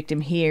murder victim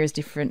here is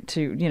different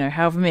to,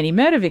 however many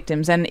murder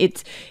victims. And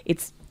it's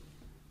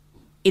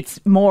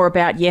more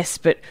about, yes,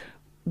 but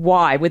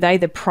why? Were they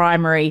the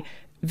primary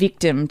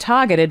victim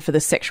targeted for the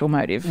sexual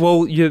motive?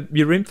 Well,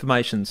 your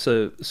information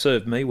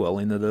served me well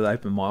in that it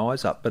opened my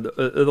eyes up, but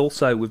it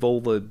also, with all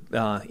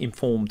the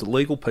informed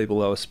legal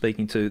people I was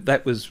speaking to,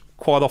 that was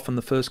quite often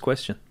the first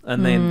question.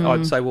 And then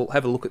I'd say, well,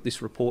 have a look at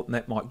this report, and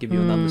that might give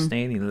you an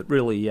understanding. And it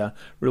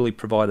really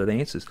provided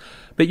answers.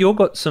 But you've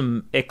got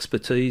some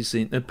expertise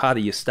in part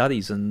of your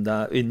studies and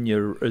in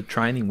your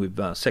training with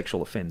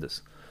sexual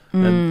offenders.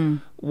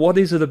 And what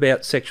is it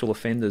about sexual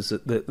offenders,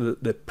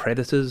 the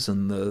predators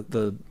and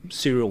the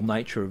serial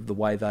nature of the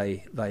way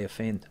they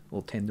offend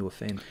or tend to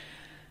offend?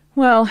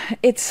 Well,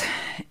 it's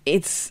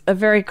a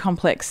very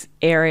complex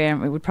area,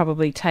 and it would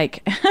probably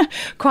take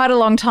quite a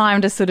long time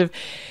to sort of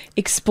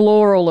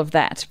explore all of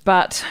that.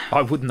 But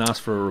I wouldn't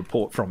ask for a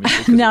report from you,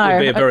 because it would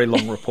be a very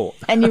long report.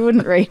 And you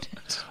wouldn't read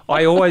it.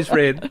 I always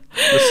read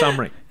the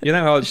summary. You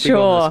know how I was big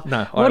on this?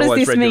 No, what does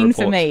this mean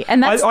for me?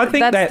 And I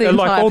think that's that,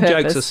 like, all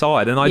jokes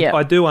aside, and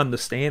I do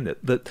understand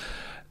it, that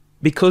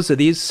because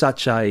it is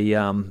such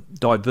a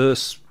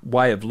diverse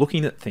way of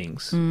looking at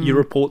things, your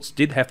reports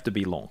did have to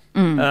be long.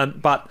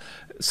 But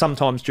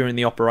sometimes during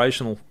the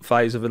operational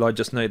phase of it, I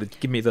just needed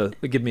give me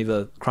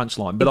the crunch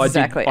line. But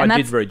exactly. I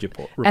did read your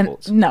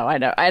reports. No, I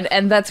know,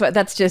 and that's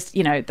just,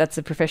 that's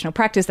a professional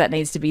practice that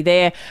needs to be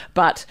there.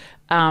 But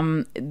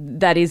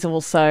that is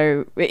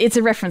also, it's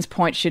a reference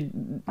point should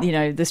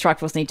the strike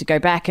force need to go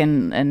back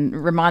and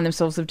remind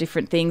themselves of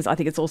different things. I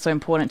think it's also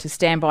important to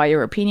stand by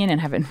your opinion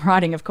and have it in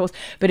writing, of course,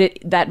 but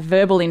that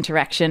verbal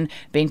interaction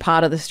being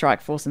part of the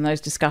strike force and those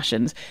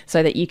discussions,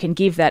 so that you can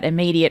give that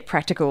immediate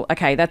practical,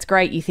 okay, that's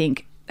great, you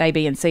think A,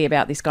 B and C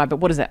about this guy, but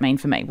what does that mean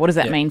for me? What does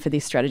that mean for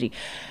this strategy?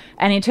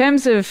 And in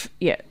terms of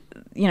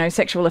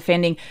sexual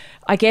offending,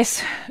 I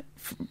guess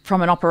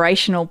from an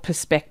operational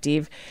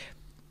perspective,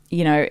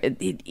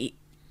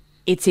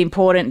 it's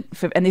important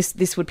for, and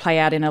this would play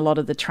out in a lot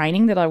of the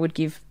training that I would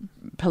give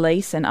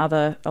police and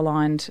other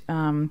aligned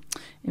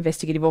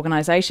investigative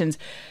organisations.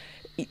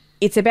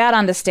 It's about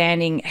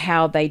understanding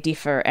how they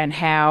differ and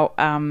how,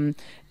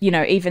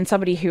 even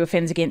somebody who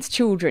offends against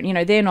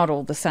children, they're not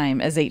all the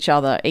same as each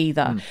other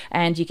either.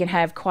 And you can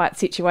have quite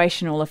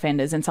situational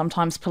offenders, and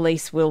sometimes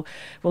police will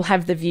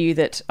have the view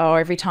that,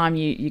 every time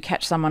you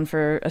catch someone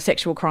for a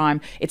sexual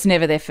crime, it's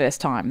never their first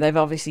time. They've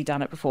obviously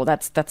done it before.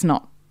 That's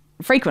not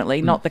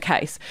frequently not the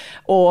case,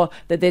 or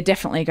that they're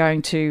definitely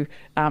going to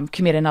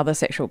commit another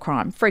sexual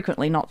crime.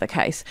 Frequently not the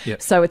case.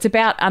 Yep. So it's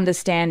about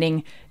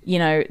understanding,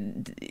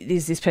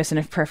 is this person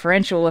a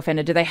preferential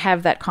offender? Do they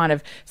have that kind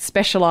of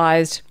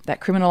specialised,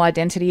 that criminal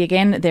identity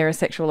again? They're a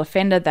sexual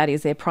offender. That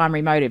is their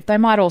primary motive. They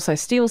might also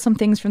steal some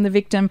things from the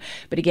victim,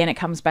 but again, it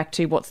comes back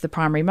to what's the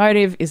primary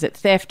motive? Is it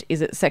theft?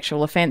 Is it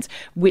sexual offence?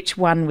 Which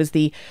one was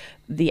the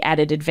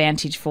added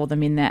advantage for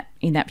them in that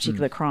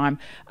particular crime?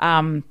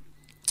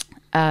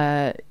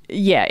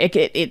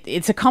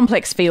 It's a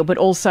complex field, but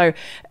also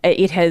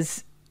it had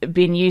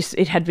been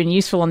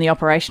useful on the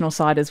operational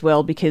side as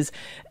well, because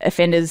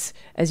offenders,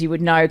 as you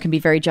would know, can be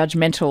very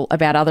judgmental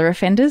about other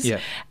offenders.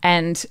 Yeah.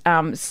 And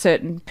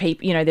certain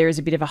people, there is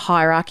a bit of a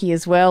hierarchy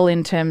as well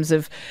in terms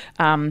of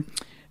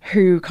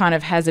who kind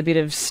of has a bit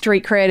of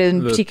street cred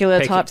in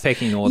particular types.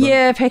 Pecking order.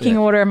 Yeah, pecking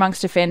order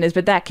amongst offenders,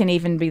 but that can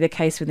even be the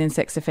case within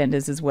sex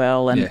offenders as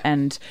well.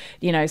 And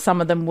you know,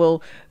 some of them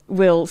will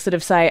sort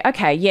of say,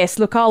 okay, yes,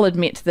 look, I'll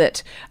admit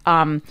that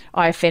I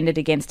offended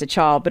against a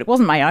child, but it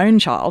wasn't my own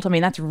child. I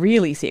mean, that's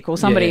really sick. Or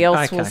somebody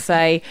else will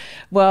say,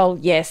 well,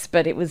 yes,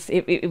 but it was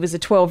a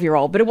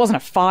 12-year-old, but it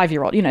wasn't a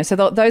 5-year-old. You know, so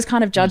those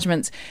kind of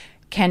judgments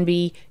can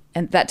be.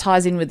 And that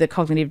ties in with the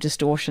cognitive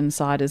distortion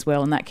side as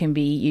well, and that can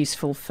be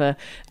useful for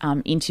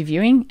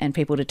interviewing and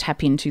people to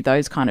tap into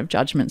those kind of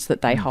judgments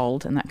that they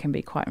hold, and that can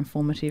be quite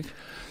informative.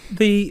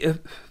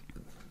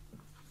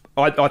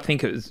 I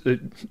think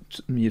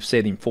you've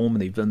said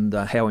informative, and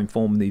how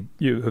informative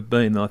you have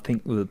been. I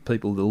think the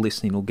people that are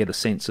listening will get a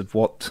sense of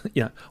what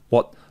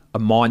a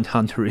mind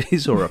hunter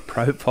is, or a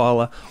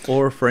profiler,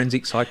 or a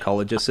forensic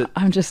psychologist.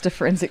 I'm just a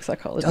forensic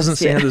psychologist. Doesn't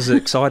sound as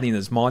exciting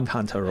as mind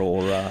hunter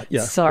or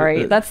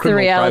sorry, that's the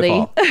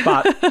reality.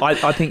 But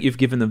I think you've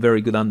given a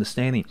very good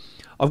understanding.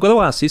 I've got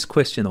to ask this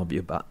question of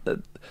you, but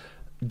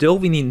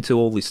delving into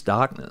all this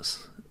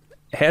darkness,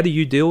 how do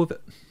you deal with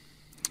it?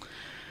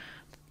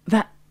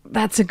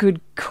 That's a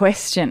good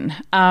question,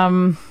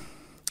 and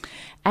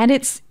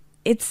it's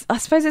I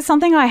suppose it's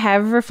something I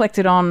have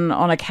reflected on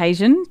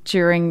occasion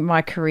during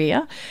my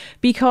career,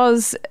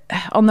 because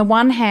on the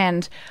one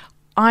hand,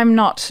 I'm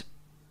not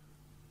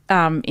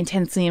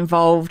intensely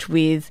involved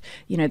with,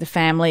 you know, the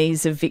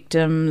families of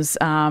victims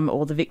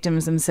or the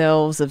victims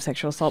themselves of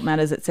sexual assault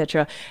matters,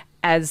 etc.,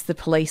 as the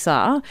police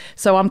are.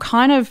 So I'm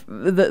kind of,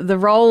 the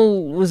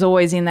role was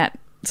always in that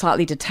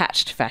slightly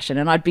detached fashion,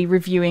 and I'd be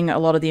reviewing a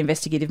lot of the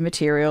investigative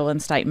material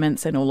and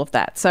statements and all of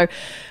that. So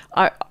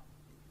I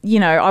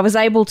was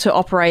able to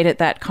operate at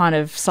that kind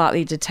of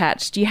slightly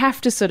detached. You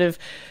have to sort of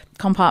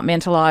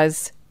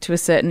compartmentalise to a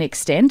certain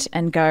extent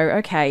and go,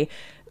 okay,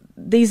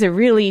 these are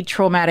really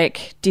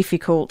traumatic,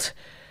 difficult,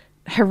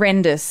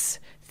 horrendous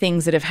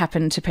things that have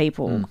happened to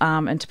people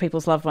and to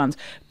people's loved ones.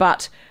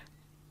 But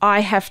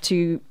I have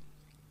to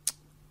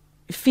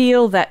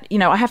feel that,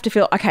 I have to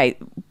feel, okay,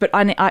 but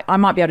I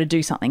might be able to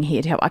do something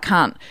here to help. I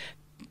can't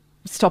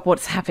stop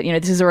what's happened.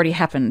 This has already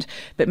happened,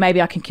 but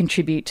maybe I can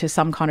contribute to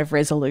some kind of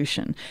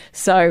resolution.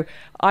 So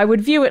I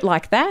would view it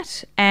like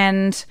that.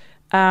 And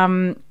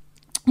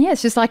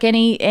it's just like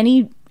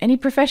any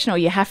professional,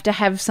 you have to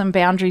have some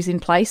boundaries in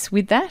place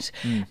with that.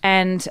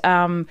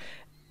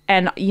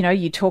 And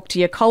you talk to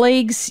your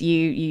colleagues,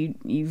 you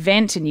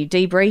vent and you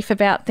debrief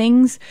about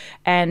things,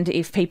 and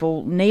if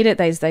people need it,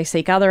 they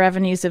seek other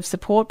avenues of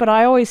support. But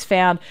I always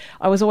found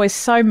I was always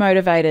so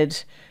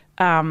motivated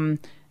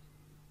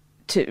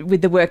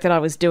with the work that I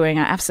was doing.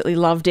 I absolutely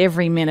loved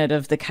every minute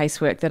of the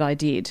casework that I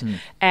did,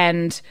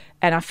 and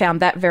I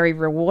found that very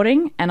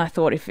rewarding. And I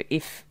thought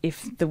if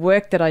the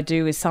work that I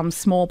do is some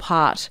small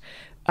part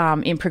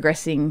in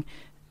progressing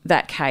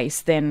that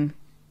case, then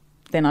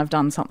I've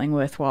done something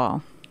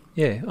worthwhile.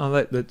 Yeah,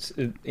 that's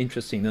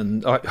interesting,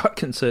 and I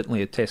can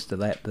certainly attest to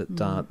that.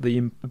 The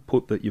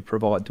input that you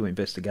provide to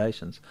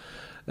investigations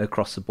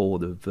across the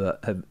board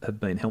have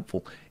been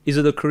helpful. Is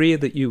it a career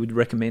that you would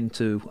recommend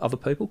to other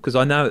people? Because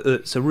I know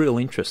it's a real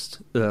interest,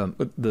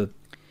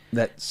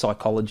 that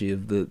psychology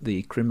of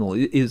the criminal.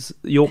 Is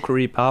your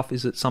career path,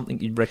 is it something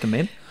you'd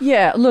recommend?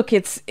 Yeah, look,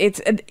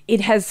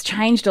 it has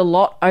changed a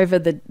lot over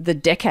the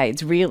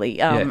decades,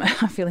 really. I'm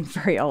feeling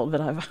very old,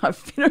 but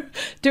I've been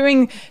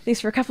doing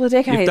this for a couple of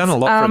decades. You've done a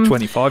lot for a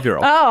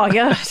 25-year-old. Oh,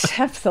 gosh,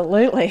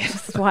 absolutely.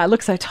 That's why I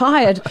look so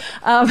tired.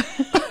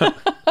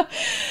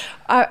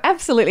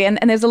 Absolutely. And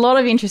there's a lot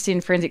of interest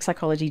in forensic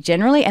psychology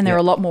generally, and there are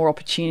a lot more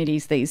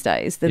opportunities these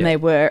days than there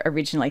were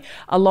originally.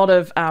 A lot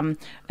of,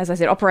 as I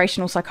said,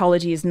 operational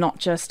psychology is not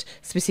just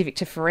specific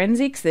to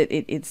forensics, that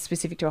it's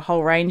specific to a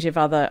whole range of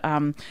other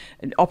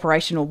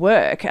operational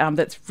work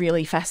that's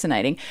really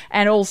fascinating.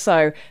 And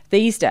also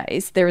these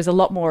days there is a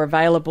lot more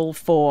available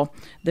for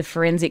the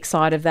forensic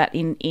side of that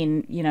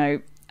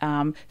in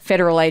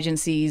federal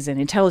agencies and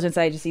intelligence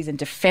agencies and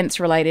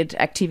defence-related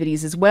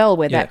activities as well,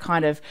 where that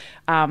kind of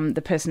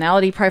the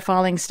personality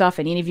profiling stuff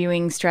and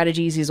interviewing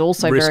strategies is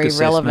also very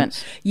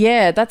relevant.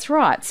 Yeah, that's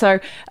right. So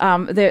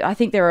I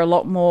think there are a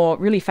lot more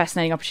really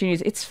fascinating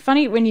opportunities. It's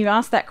funny when you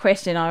ask that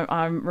question.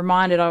 I'm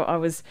reminded I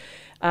was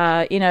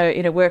in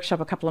a workshop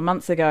a couple of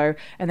months ago,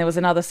 and there was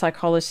another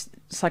psychologist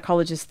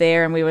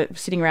there, and we were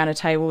sitting around a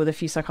table with a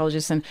few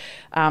psychologists, and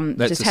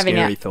that's just a having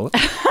scary thought.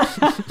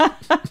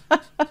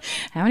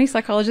 How many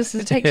psychologists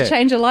does it take to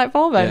change a light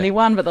bulb? Only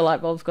one, but the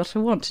light bulb's got to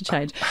want to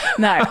change.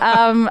 No,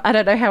 I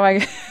don't know how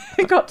I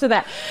got to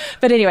that.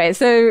 But anyway,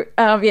 so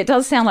it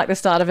does sound like the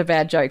start of a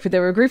bad joke, but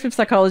there were a group of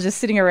psychologists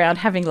sitting around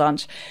having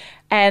lunch,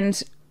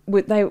 and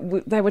they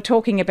were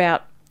talking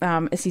about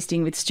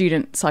assisting with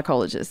student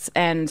psychologists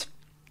and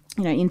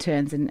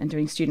interns and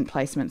doing student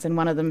placements. And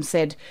one of them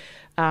said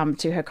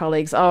to her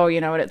colleagues,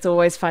 and it's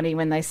always funny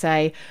when they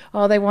say,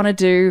 they want to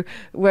do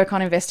work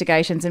on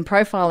investigations and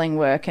profiling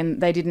work,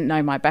 and they didn't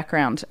know my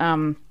background.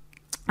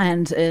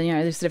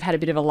 They sort of had a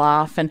bit of a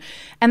laugh, and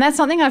that's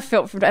something I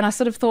felt, and I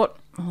sort of thought,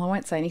 well, I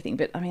won't say anything,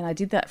 but I mean, I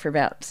did that for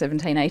about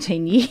 17,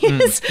 18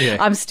 years.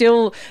 I'm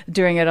still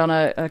doing it on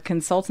a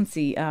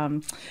consultancy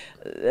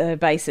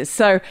basis.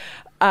 So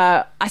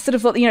I sort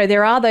of thought,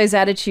 there are those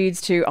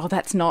attitudes to, oh,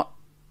 that's not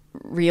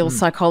real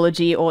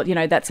psychology, or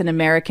that's an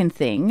American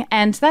thing,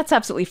 and that's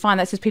absolutely fine.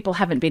 That's just people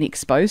haven't been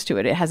exposed to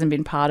it. It hasn't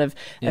been part of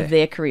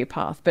their career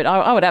path. But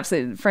I would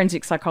absolutely,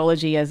 forensic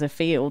psychology as a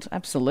field,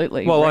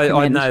 absolutely. Well,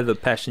 I know the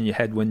passion you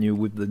had when you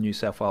were with the New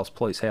South Wales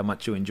Police, how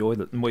much you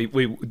enjoyed it, and we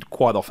would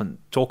quite often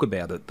talk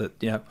about it.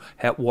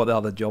 That what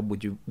other job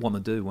would you want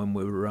to do when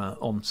we were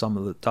on some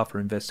of the tougher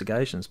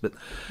investigations? But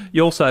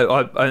you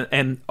also,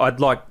 I'd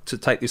like to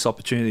take this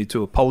opportunity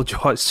to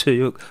apologise to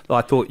you.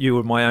 I thought you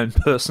were my own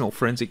personal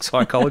forensic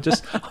psychologist.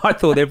 I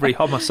thought every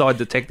homicide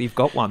detective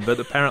got one,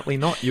 but apparently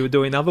not. You were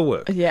doing other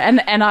work. Yeah,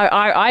 and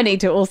I need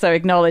to also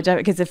acknowledge,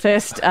 because the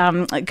first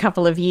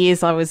couple of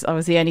years I was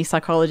the only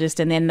psychologist,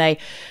 and then they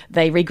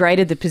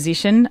regraded the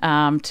position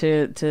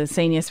to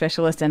senior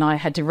specialist, and I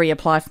had to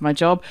reapply for my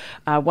job,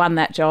 won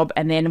that job,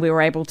 and then we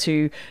were able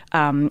to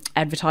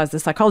advertise the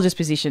psychologist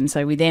position.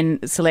 So we then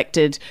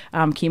selected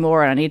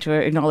Kimora, and I need to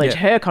acknowledge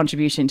her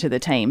contribution to the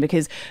team,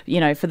 because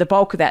for the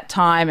bulk of that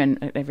time,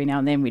 and every now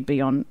and then we'd be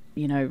on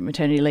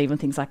maternity leave and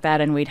things like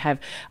that, and we'd have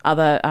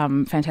other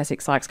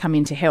fantastic psychs come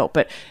in to help.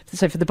 But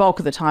so for the bulk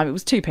of the time, it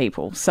was two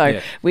people. So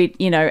we,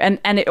 and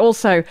it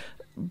also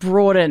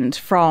broadened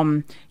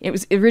from, it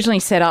was originally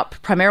set up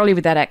primarily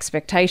with that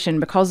expectation,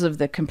 because of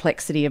the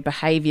complexity of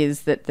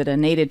behaviours that are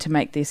needed to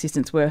make the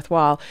assistance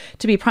worthwhile,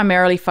 to be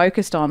primarily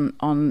focused on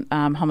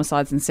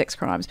homicides and sex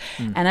crimes.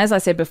 And as I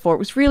said before, it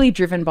was really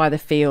driven by the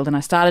field, and I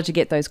started to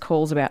get those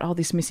calls about,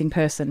 this missing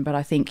person, but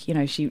I think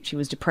she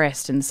was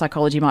depressed and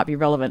psychology might be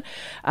relevant.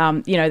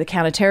 The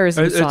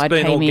counter-terrorism side came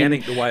in. It's been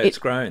organic the way it's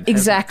grown.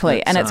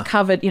 Exactly, and it's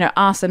covered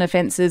arson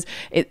offences,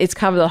 it's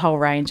covered the whole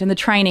range, and the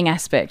training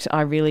aspect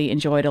I really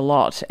enjoyed a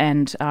lot.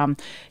 And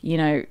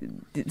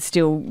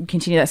still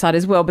continue that side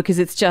as well, because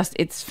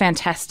it's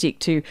fantastic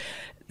to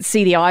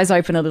see the eyes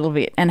open a little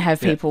bit and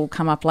have people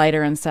come up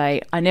later and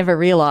say, I never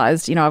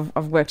realised,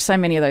 I've worked so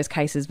many of those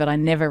cases, but I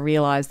never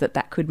realised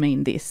that could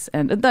mean this,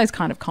 and those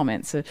kind of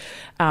comments are,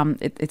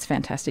 it's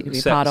fantastic to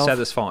be part of.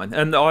 Satisfying.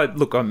 And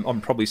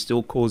I'm probably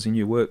still causing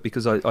you work,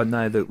 because I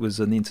know that it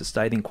was an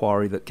interstate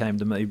inquiry that came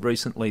to me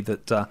recently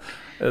that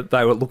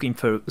they were looking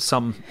for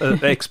some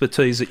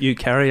expertise that you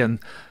carry, and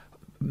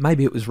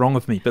maybe it was wrong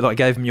of me, but I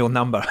gave them your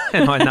number,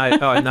 and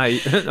I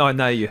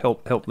know you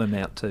help them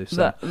out too.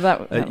 So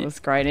that was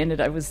great.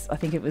 And I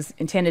think it was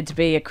intended to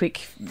be a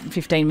quick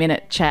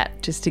 15-minute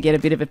chat, just to get a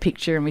bit of a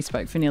picture, and we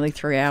spoke for nearly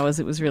 3 hours.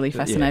 It was really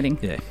fascinating.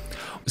 Yeah.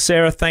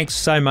 Sarah, thanks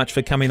so much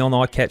for coming on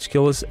I Catch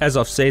Killers. As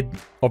I've said,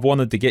 I've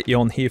wanted to get you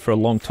on here for a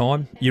long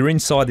time. Your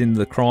insight into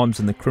the crimes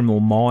and the criminal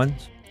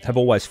minds have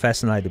always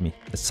fascinated me.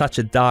 It's such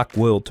a dark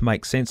world to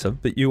make sense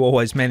of, but you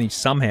always manage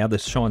somehow to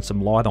shine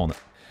some light on it.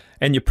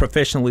 And your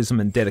professionalism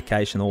and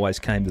dedication always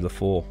came to the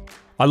fore.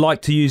 I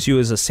like to use you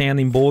as a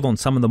sounding board on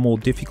some of the more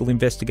difficult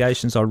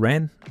investigations I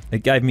ran.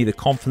 It gave me the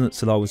confidence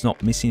that I was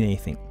not missing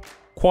anything.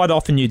 Quite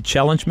often you'd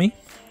challenge me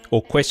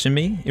or question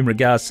me in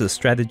regards to the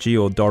strategy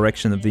or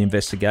direction of the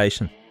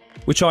investigation,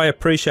 which I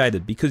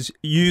appreciated, because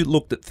you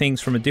looked at things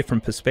from a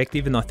different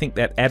perspective, and I think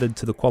that added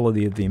to the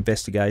quality of the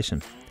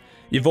investigation.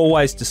 You've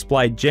always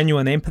displayed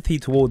genuine empathy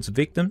towards the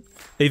victim,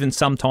 even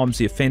sometimes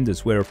the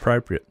offenders where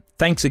appropriate.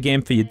 Thanks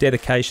again for your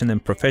dedication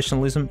and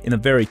professionalism in a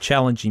very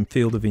challenging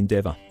field of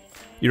endeavour.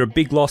 You're a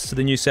big loss to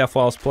the New South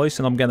Wales Police,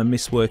 and I'm going to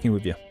miss working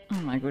with you.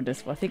 Oh my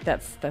goodness, well I think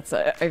that's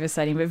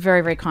overstating, but very,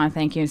 very kind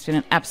thank you. It's been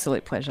an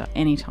absolute pleasure,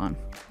 anytime.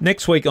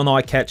 Next week on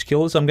I Catch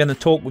Killers, I'm going to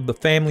talk with the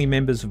family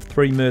members of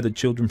 3 murdered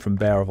children from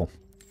Bowraville.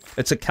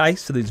 It's a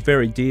case that is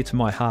very dear to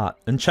my heart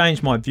and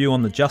changed my view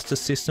on the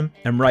justice system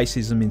and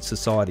racism in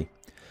society.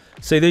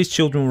 See, these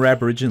children were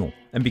Aboriginal,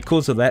 and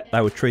because of that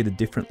they were treated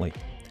differently.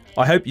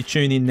 I hope you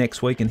tune in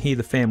next week and hear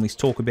the families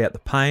talk about the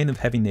pain of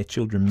having their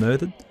children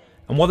murdered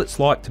and what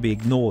it's like to be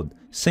ignored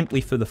simply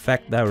for the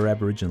fact they were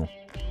Aboriginal.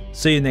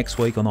 See you next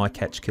week on I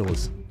Catch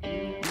Killers.